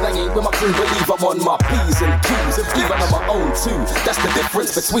see me in a game with my crew, believe I'm on my P's and Q's, even on my own too. That's the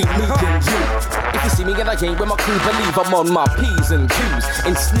difference between me and you. If you see me in a game with my crew, believe I'm on my P's and Q's,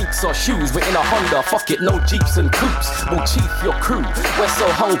 in sneaks or shoes, we're in a Honda, fuck it, no Jeeps and coupes. We'll chief your crew, we're so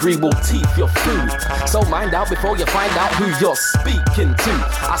hungry we'll teeth your food. So mind out before you find out who you're speaking to.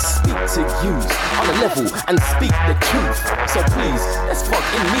 I speak to you on a level and speak the truth. So please, let's fuck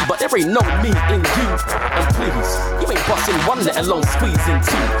in me, but there ain't no me in you. And please, you ain't busting one, let alone squeezing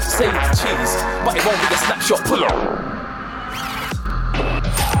two. Say cheese, but it won't be a snapshot pull up.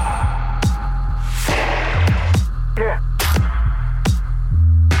 Yeah.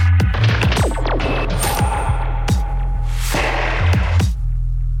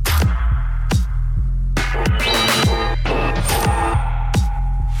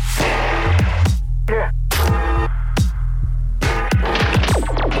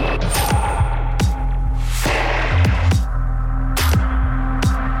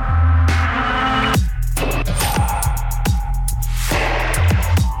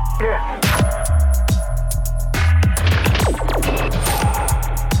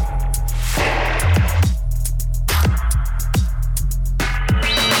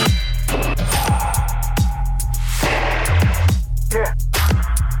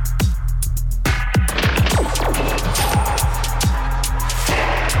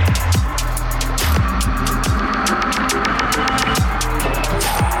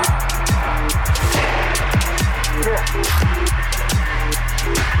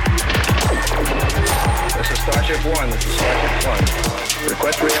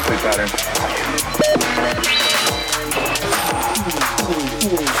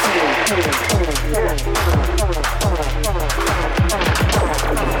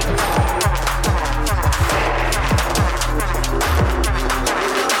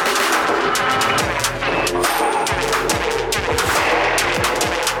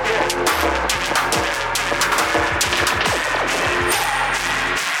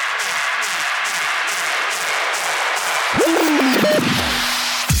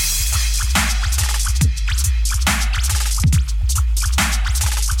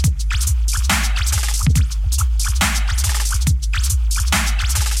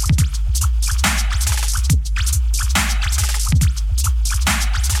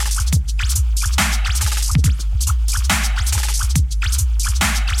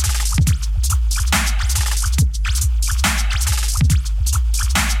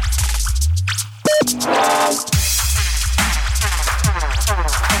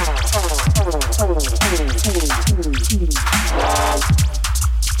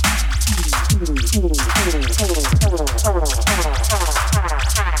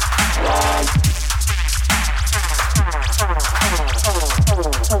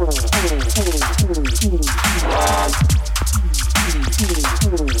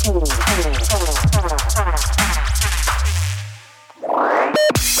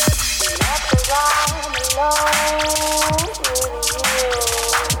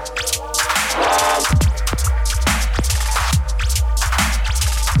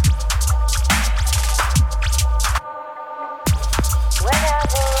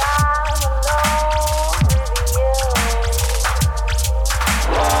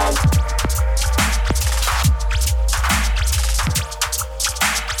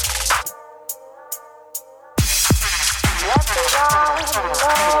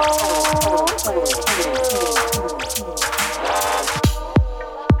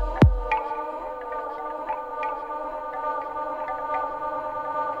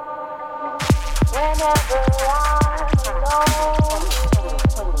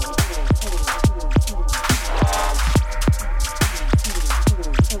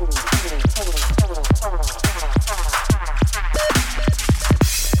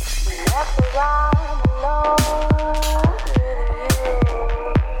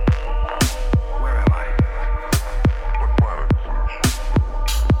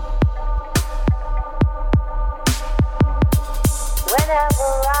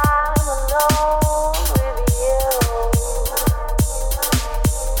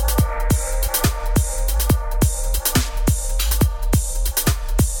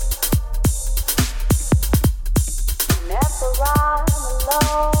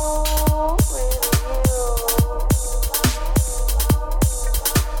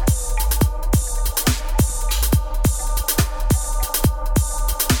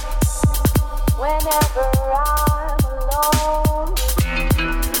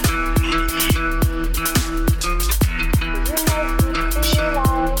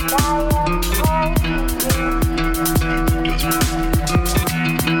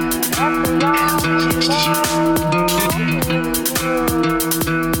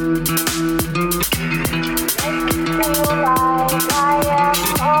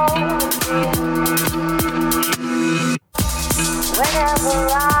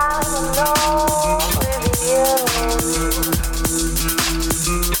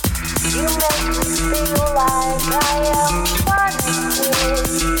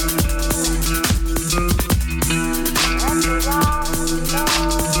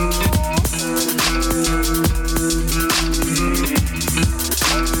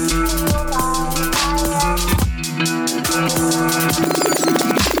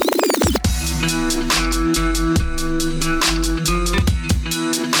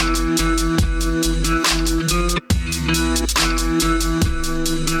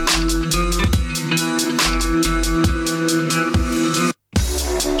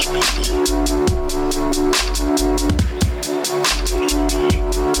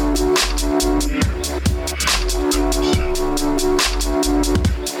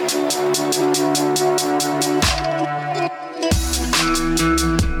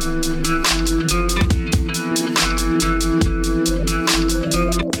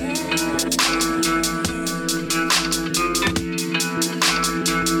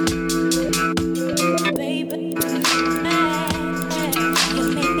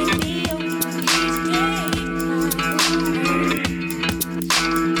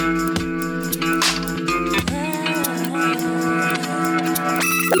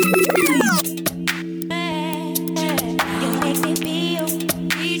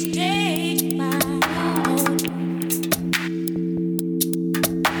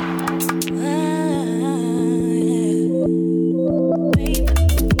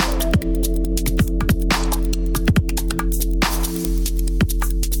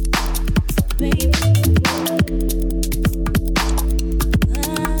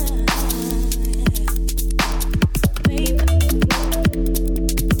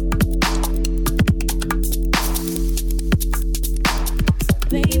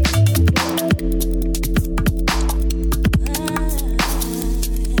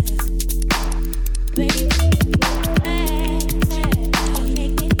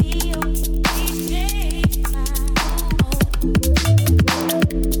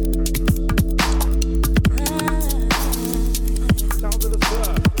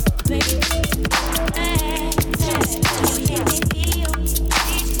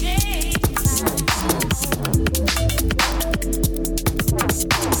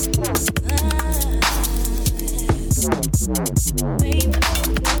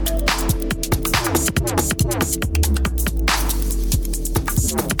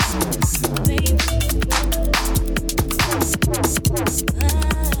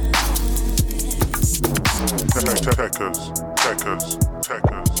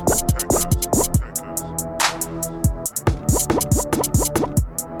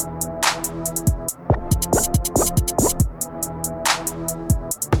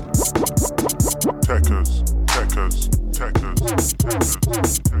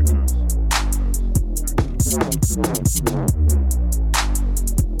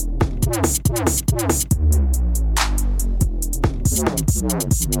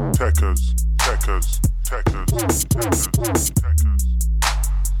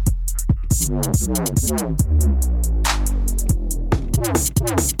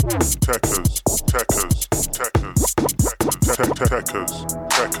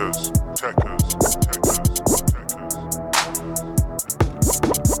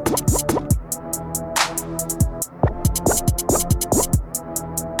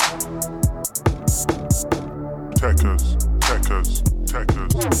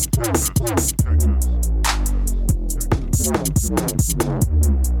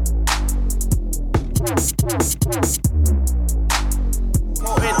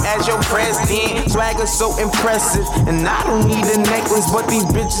 As your president, swagger so impressive. And I don't need a necklace, but these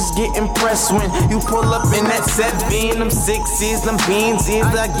bitches get impressed when you pull up in that 7. Them 6s, them beans is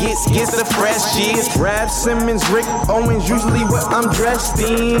I gets the fresh shit. Rap Simmons, Rick Owens, usually what I'm dressed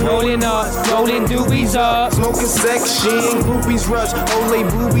in. Rolling up, rolling doobies up. Smoking section, groupies rush, Olay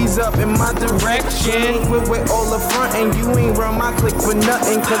boobies up in my direction. Quit with all the front and you ain't run my click for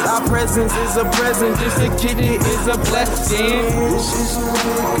nothing. Cause our presence is a present, just to get it is a blessing. This is the way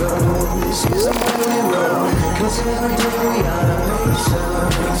to go, this is the way to go. Cause every day I make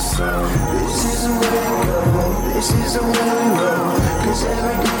some. This is the way to go, this is the way to go. Cause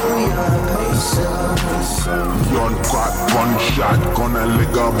every day I make some. Gun crack, gunshot, gonna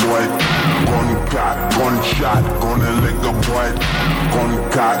lick a boy. Gun cat, gunshot, gonna lick a boy. Gun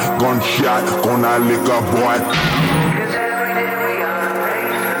cat, gunshot, gonna lick a boy.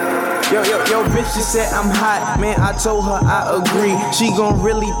 Yo, bitch, she said I'm hot. Man, I told her I agree. She gon'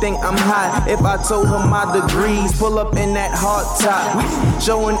 really think I'm hot if I told her my degrees. Pull up in that hard top,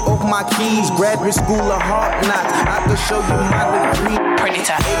 showing off my keys. Graduate school of hard knocks. I can show you my degree. Pretty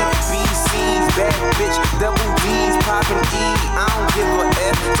top. ABCs, bad bitch, double D's, poppin' E. I don't give a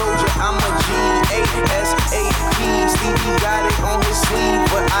F. Told you I'm a G. ASAP. Stevie got it on his sleeve,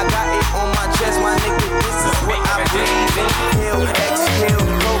 but I got it on my chest. My nigga, this is what I breathe. Inhale, exhale,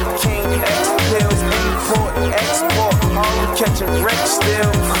 cocaine. X-pills, import, export, all you catch a wreck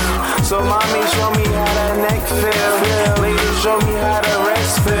still. So mommy, show me how that neck feel. Lady, show me how the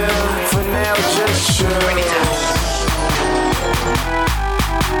rest feel. For now, just chill.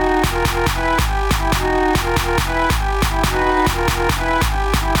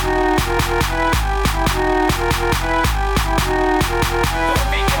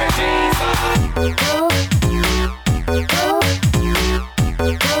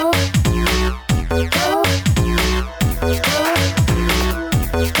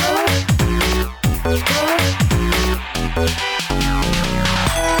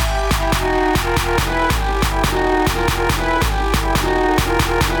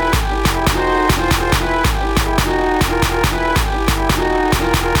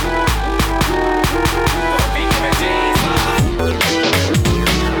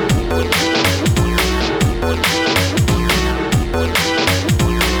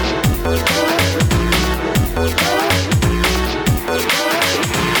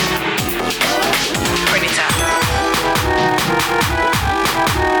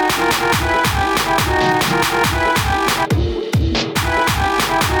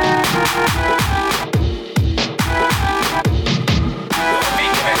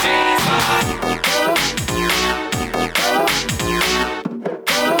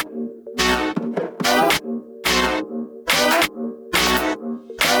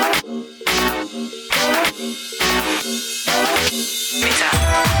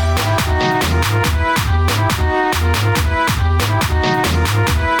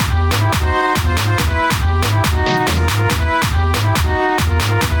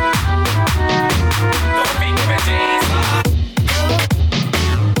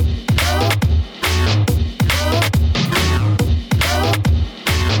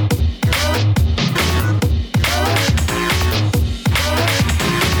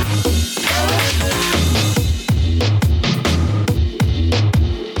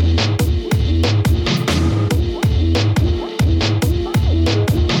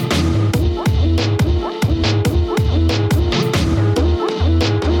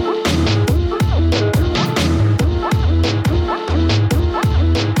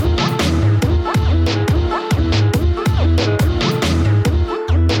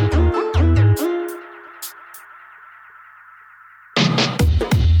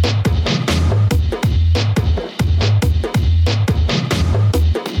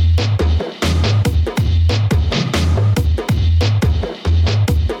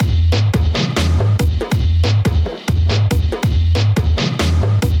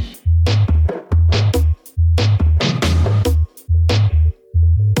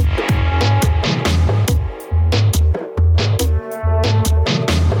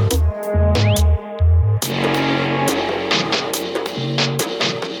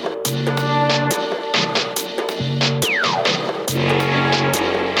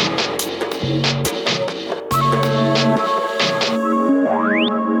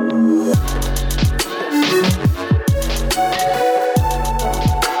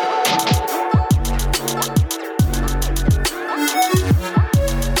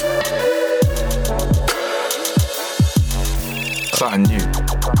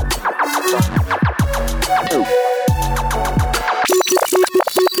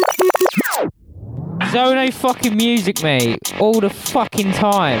 Zonae fucking music, mate. All the fucking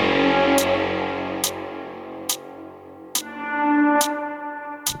time.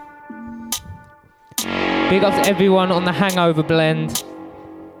 Big up to everyone on the Hangover blend.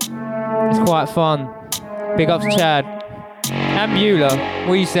 It's quite fun. Big up to Chad. And Beulah.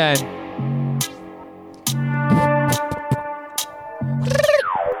 What are you saying?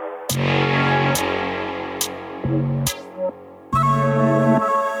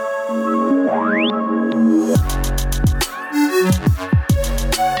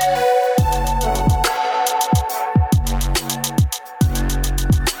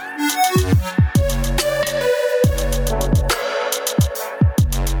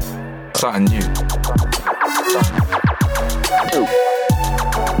 Something new.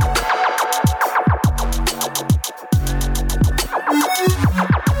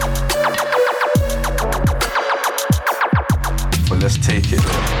 But let's take it.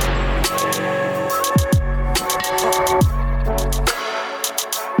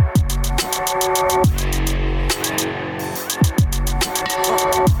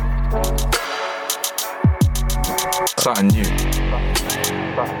 Something new.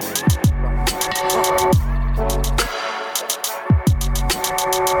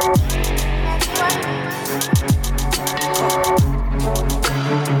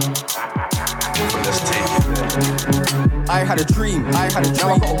 I had a dream, now I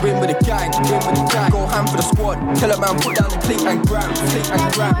gotta win with the gang, Go ham for the squad, tell a man put down the plate and grab,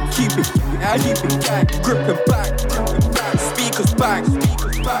 keep it gang, grip and bang, speakers bang,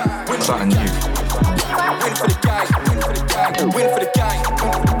 Something new. Win for the gang,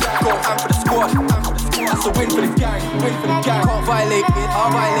 go ham for the squad, that's a win for the gang, can't violate it,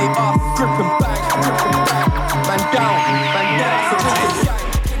 I'll violate us, grip and bang, man down, so win for the gang.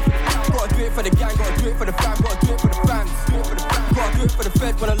 Gotta do it for the gang, gotta do it for the fam, gotta do it for the fans. Gotta do it for the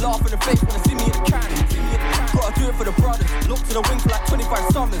fed when I laugh in the face when they see me in the can. Gotta do it for the brothers, look to the wing for like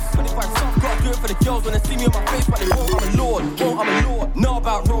 25 summers. Gotta do it for the girls when they see me on my face, but they won't, I'm a lord. Know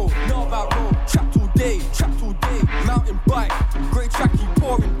about road, trapped all day, mountain bike, great track, keep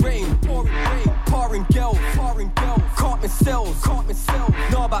pouring rain, parring girls, can't miss cells,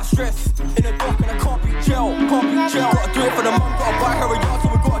 know about stress, in the dark and I can't be gel, gotta do it for the mum, gotta buy her a yard so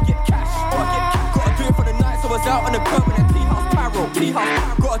we gotta get cash, gotta do it for the night so I was out on the curb and a tea house pyro,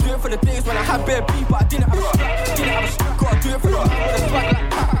 gotta do it for the days when I had bare beef but I didn't have a strap, gotta do it for the man with a swag like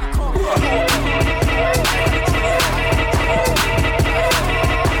Papa,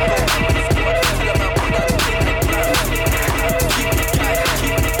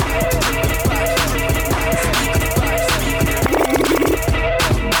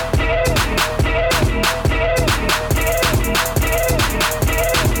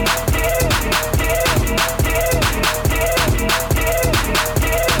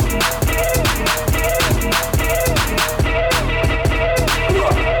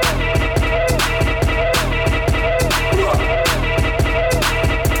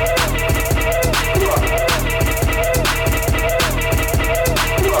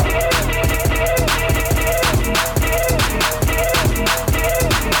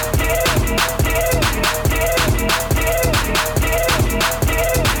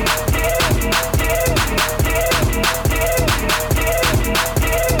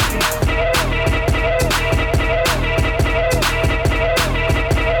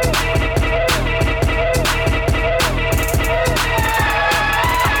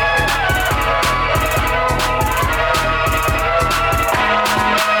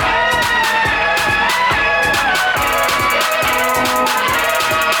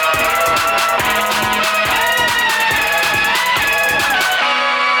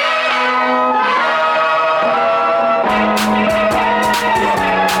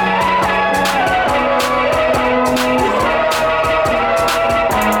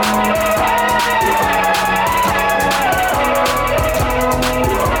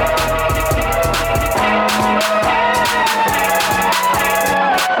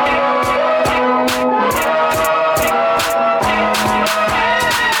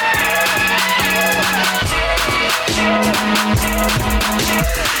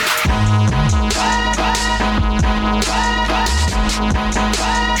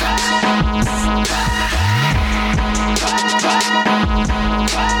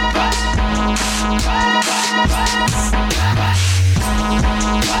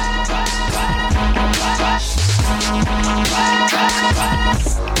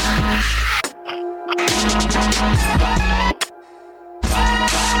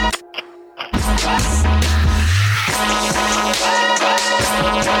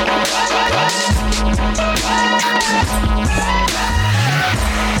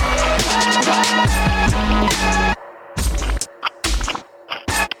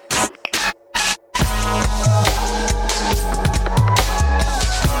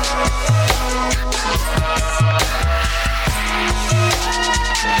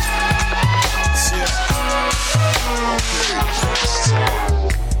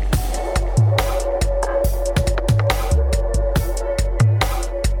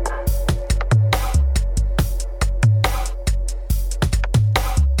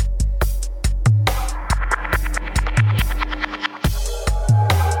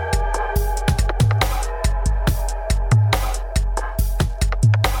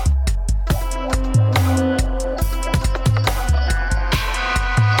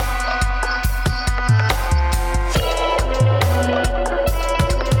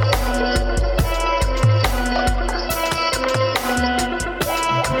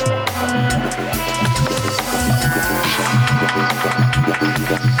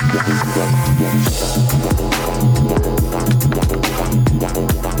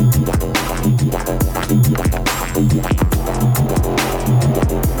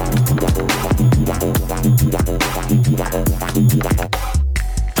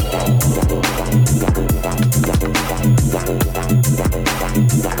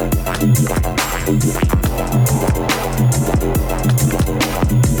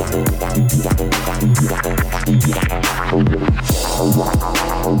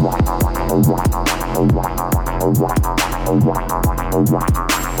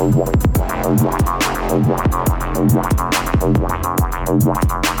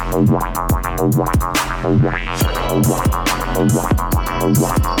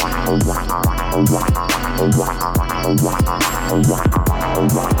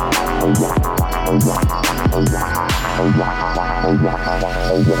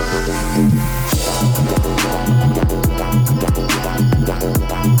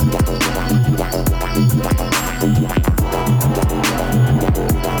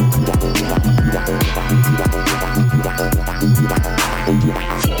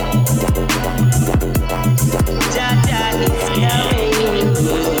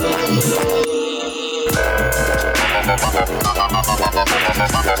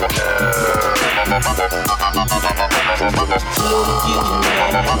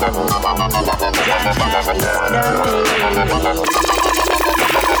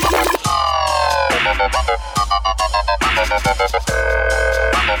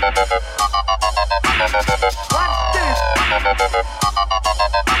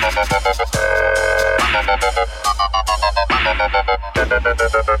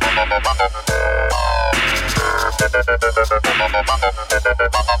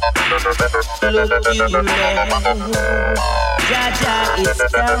 Look you man, Jaja is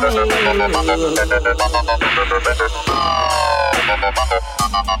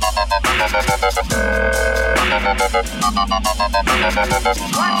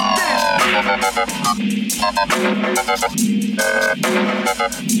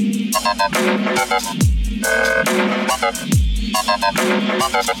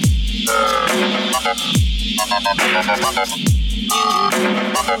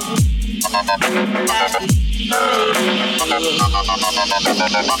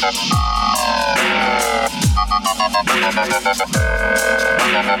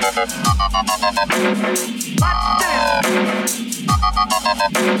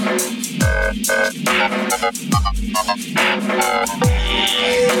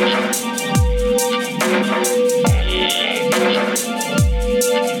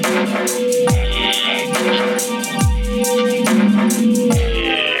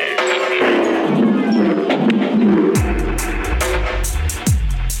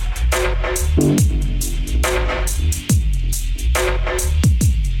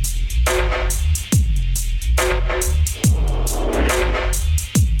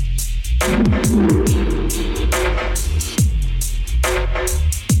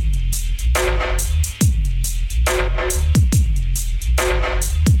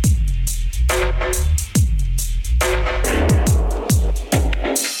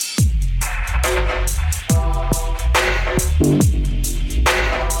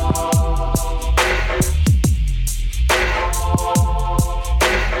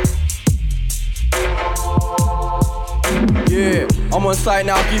Side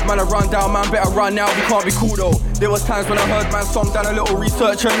now, give man a rundown, man better run now, we can't be cool though. There was times when I heard man song, done a little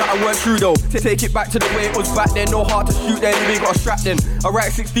research and that weren't true though. To take it back to the way it was back then, no heart to shoot then, we got a strap then. I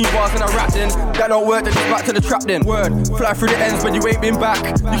write 16 bars and I rap then, that don't work then it's back to the trap then. Word, fly through the ends when you ain't been back.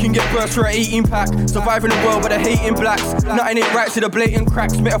 You can get burst for an 18 pack, surviving the world with a hating blacks. Nothing ain't right to the blatant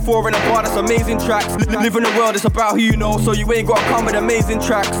cracks, metaphor in a bar that's amazing tracks. Live in the world, it's about who you know, so you ain't gotta come with amazing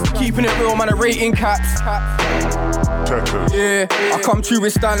tracks. Keeping it real man, a rating caps. Yeah, I come true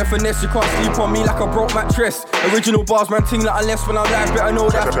with style and finesse. You can't sleep on me like a broke mattress. Original bars, man, ting like unless when I'm live, better know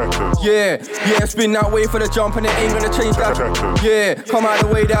that. Yeah, it's been that way for the jump and it ain't gonna change that. Yeah, come out the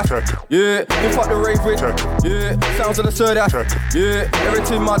way that. Yeah, lift up the rave with. Yeah, sounds of the sir that. Yeah,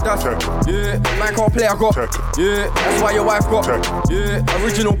 everything my dad. Yeah, man can't play, I got. Yeah, that's why your wife got. Yeah,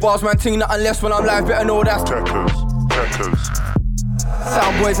 original bars, man, ting like unless when I'm live, better know that.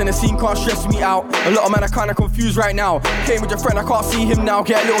 Sound boys in the scene can't stress me out. A lot of men are kinda confused right now. Came with your friend, I can't see him now.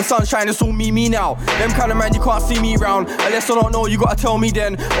 Get a little sunshine, it's all me now. Them kind of man, you can't see me round. Unless I don't know, you gotta tell me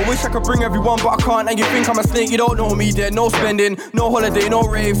then. I wish I could bring everyone, but I can't. And you think I'm a snake, you don't know me then. No spending, no holiday, no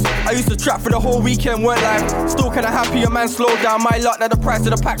raves. I used to trap for the whole weekend, weren't live. Still kinda happy, a man slowed down. My luck that the price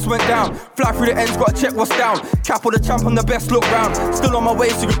of the packs went down. Fly through the ends, gotta check what's down. Capo the champ, I'm the best look round. Still on my way,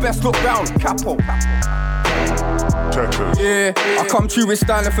 so you best look round. Capo. Yeah, I come true with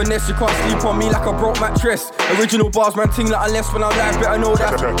style and finesse. You can't sleep on me like a broke mattress. Original bars, man, ting like unless when I'm live, better know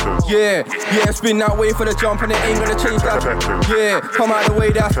that. Yeah, it's been that way for the jump and it ain't gonna change that. Yeah, come out the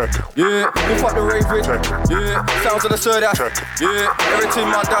way that. Yeah, lift up the rave with. Yeah, sounds of the sir that. Yeah, everything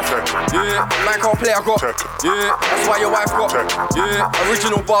my dad. Yeah, man can't play, I got. Yeah, that's why your wife got. Yeah,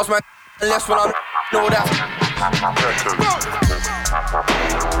 original bars, man, unless when I'm know that.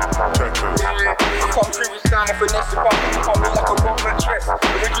 Come true with style and finesse. You can't call me like a broke mattress.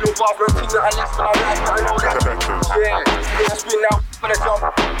 Original bars, man, ting like unless when I'm live, better know that. Yeah, it's been out for the jump,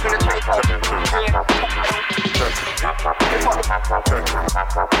 gonna change that. Yeah.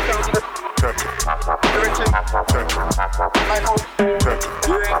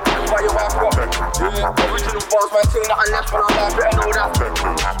 Original bars, man, thing that I left when I died, better know that.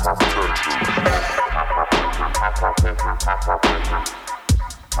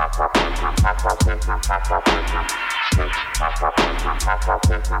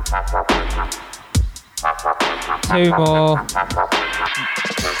 Two more.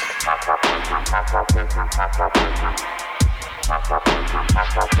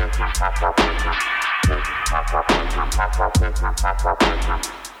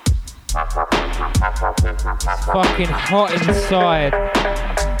 It's fucking hot inside.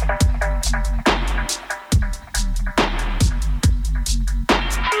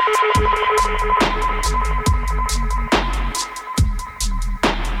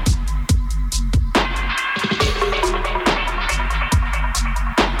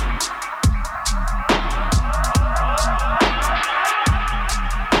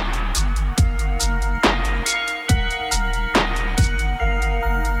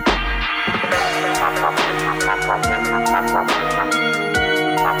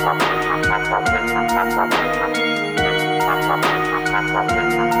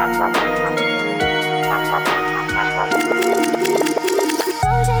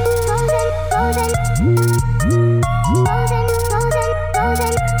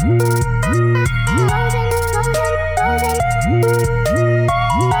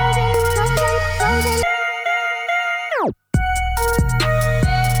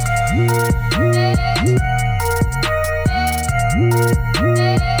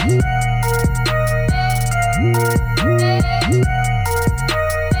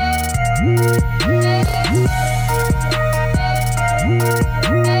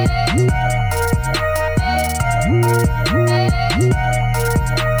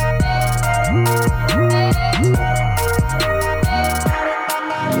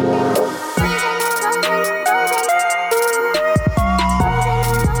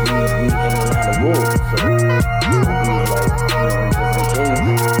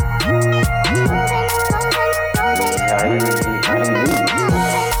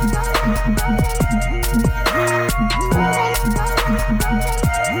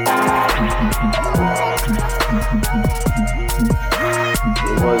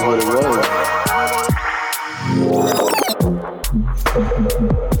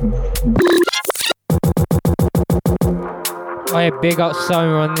 Big up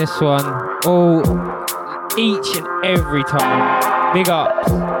Summer on this one. All, each and every time. Big ups.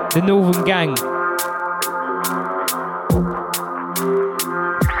 The Northern Gang.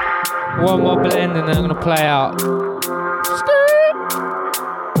 One more blend and then I'm gonna play out.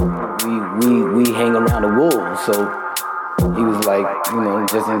 We hang around the wall, so he was like, you know,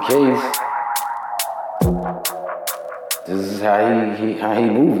 just in case. This is how he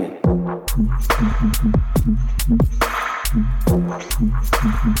moving.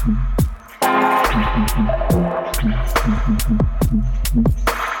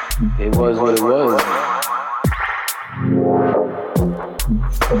 It was what it was.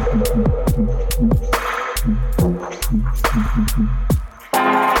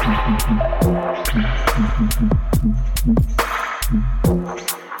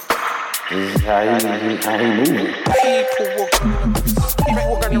 This is how he moving.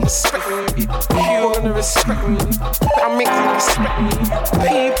 People gonna respect me. People gonna respect me. I'll make you respect me.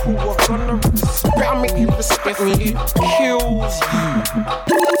 People are gonna respect. I'll make you respect me. Kills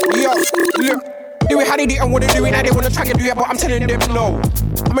you. Yo, look. Do it how they do and what they do it. Now they wanna try and do it, but I'm telling them no.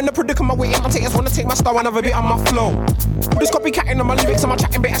 I'm in the predicament where imitators wanna take my style and have a bit on my flow. Just copycatting on my lyrics and my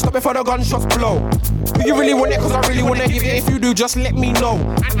chatting better stop before the gunshots blow. Do you really want it? Cause I really wanna give it. If you do, just let me know.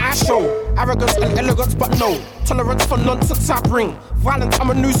 And I show arrogance and elegance, but no tolerance for nonsense I bring. Violence, I'm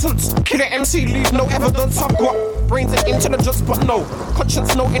a nuisance. Killer MC, leave no evidence. I've got brains and intelligence, but no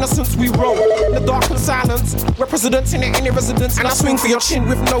conscience, no innocence. We roll in the dark and silence. We're presidents in any residence, and I swing for your chin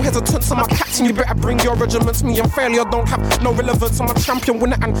with no hesitance. I'm a captain, you better bring your regiments. Me and failure don't have no relevance. I'm a champion,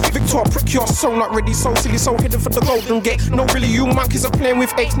 winner and victor. Prick, you're so not ready, so silly, so hidden for the golden gate. No, really, you monkeys are playing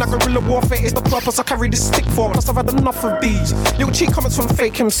with apes. Now guerrilla warfare is the purpose I carry this stick for. Plus I've had enough of these little cheat comments from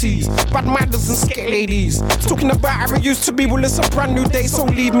fake MCs, bad minders and skate ladies. Talking about how it used to be, well it's a brand new day, so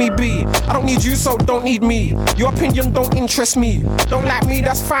leave me be. I don't need you, so don't need me. Your opinion don't interest me. Don't like me,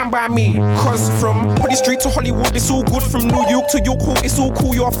 that's fine by me. Cause from Holly Street to Hollywood, it's all good. From New York to York, it's all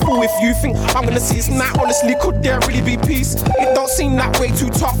cool. You're a fool if you think I'm gonna see it's not. Honestly, could there really be peace? It don't seem that way too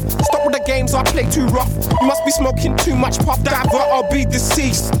tough. Stop with the games, I play too rough. You must be smoking too much pop, divert or be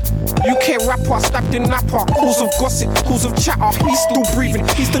deceased. UK rapper, stabbed in Napa. Calls of gossip, calls of chatter. He's still breathing,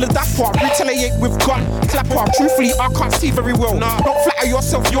 he's still a dapper. retaliate with gun. Clapper, truthfully, I can't see very well. Don't flatter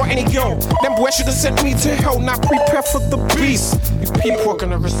yourself, you're any girl. Them boys should have sent me to hell. Now prepare for the beast. You people are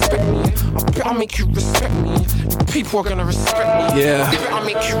gonna respect me. I bet I'll make you respect me. You people are gonna respect me. Yeah. I bet I'll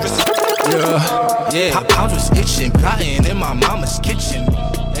make you respect me. Yeah. Pounds was itching, plotting in my mama's kitchen.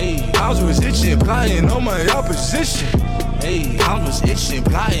 Hey, Pounds was itching, plotting on my opposition. Hey, Pounds was itching,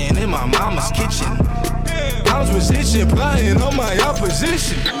 plotting in my mama's kitchen. Pounds was itching, plotting on my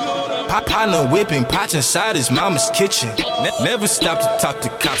opposition. Partner whipping pots inside his mama's kitchen. Never stop to talk to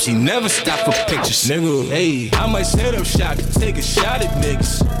cops, he never stop for pictures. Nigga, hey, I might set up shop to take a shot at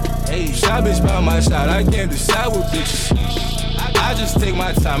niggas. Hey, shot bitch by my side, I can't decide with bitches. I just take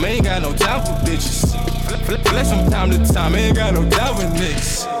my time, ain't got no time for bitches. Flex from time to time, ain't got no time for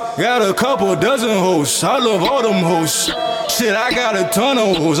niggas. Got a couple dozen hoes, I love all them hoes. Shit, I got a ton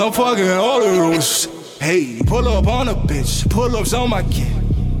of hoes, I'm fucking all the hoes. Hey, pull up on a bitch, pull ups on my kid.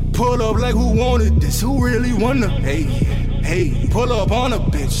 Pull up like who wanted this, who really wanna? Hey, pull up on a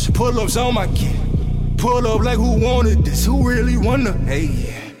bitch, pull ups on my kid. Pull up like who wanted this, who really wanna?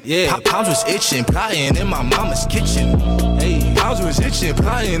 Hey. Yeah, Pounds was itching, plotting in my mama's kitchen. Hey, Pounds was itching,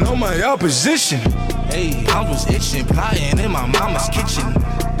 plotting on my opposition. Hey, Pounds was itching, plotting in my mama's kitchen.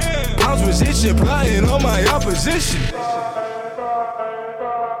 Pounds was itching, plotting on my opposition.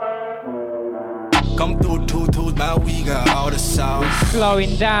 Come through two, my we got all the sauce.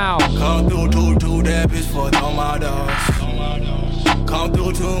 Slowing down. Come through two, that bitch for all my dogs. Come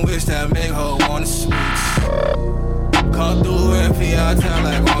through two, wish that make her want the sweets. Come through and feel our time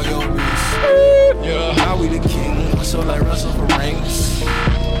like on your wrist. Yeah, now we the king, so like Russell for rings.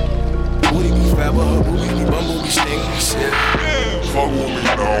 Booty be fat, but her booty be bumblebee stings. Yeah, fuck with me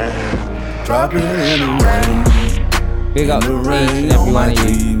now. Drop it in the rain. Big up in the rain, all my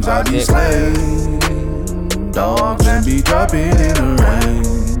dreams I be slain. Dogs and be dropping in the rain.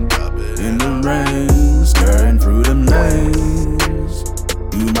 In the rain, skirting through them lanes.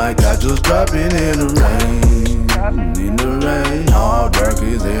 You might catch us dropping in the rain. In the rain, hard work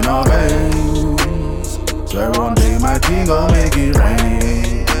is in our veins. Swear one day my team gon' make it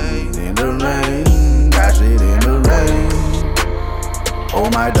rain. In the rain, dash it in the rain. Oh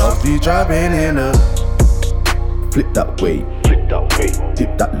my dogs be dropping in the. Flip that way,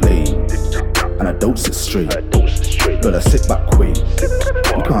 dip that lane. And I don't sit straight, but I sit back way.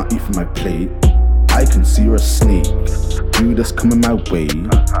 You can't eat from my plate, I can see you're a snake. You just coming my way,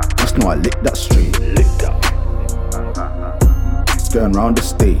 just know I lick that straight. Skirting round the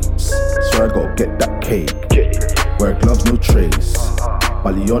States, so I gotta get that cake. Wear gloves, no trace,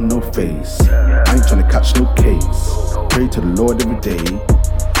 Bally on no face. I ain't tryna catch no case. Pray to the Lord every day,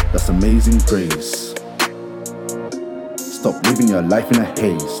 that's amazing grace. Stop living your life in a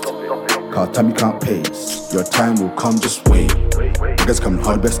haste, cause time you can't pace. Your time will come, just wait. Niggas coming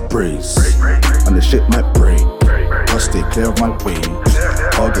hard, best brace. And the shit might break, just stay clear of my way.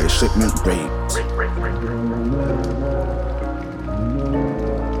 I'll get shipment raped.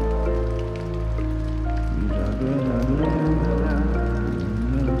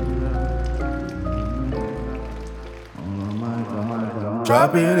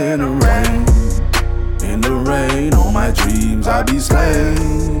 Drop it in the rain. In the rain, all my dreams I be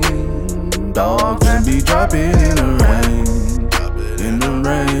slain. Dogs and be dropping in the rain. In the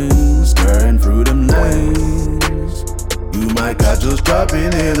rain, skirting through them lanes. You might catch us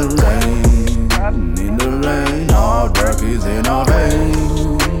dropping in the rain. In the rain, hard work is in our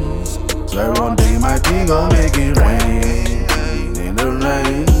veins. Swear one day my team gon' make it rain. In the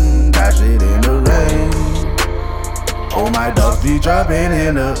rain, dash it in the rain. Oh my dogs be dropping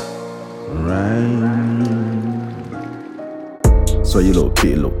in the rain. So you little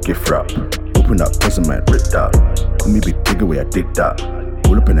kitty, little gift wrap. Open that present, might rip that. Call me big digger, way I dig that.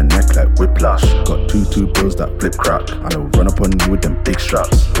 All up in the neck like whiplash. Got two bills that flip crack. And I'll run up on you with them big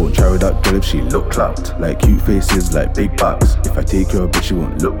straps. Won't try with that girl if she look clapped. Like cute faces, like big backs. If I take your bitch, she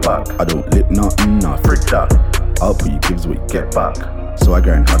won't look back. I don't lick nothing, nah, frick that. Output you gives what you get back. So I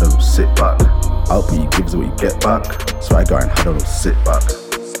go and had a little sit back. Output you gives what you get back. So I go and had a little sit back.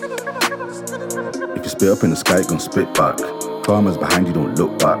 If you spit up in the sky, it gon' spit back. Farmers behind you, don't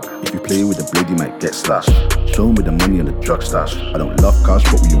look back. If you play with the blade, you might get slashed. Show me the money and the drug stash. I don't love cash,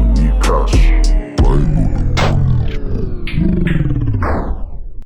 but we on new crush.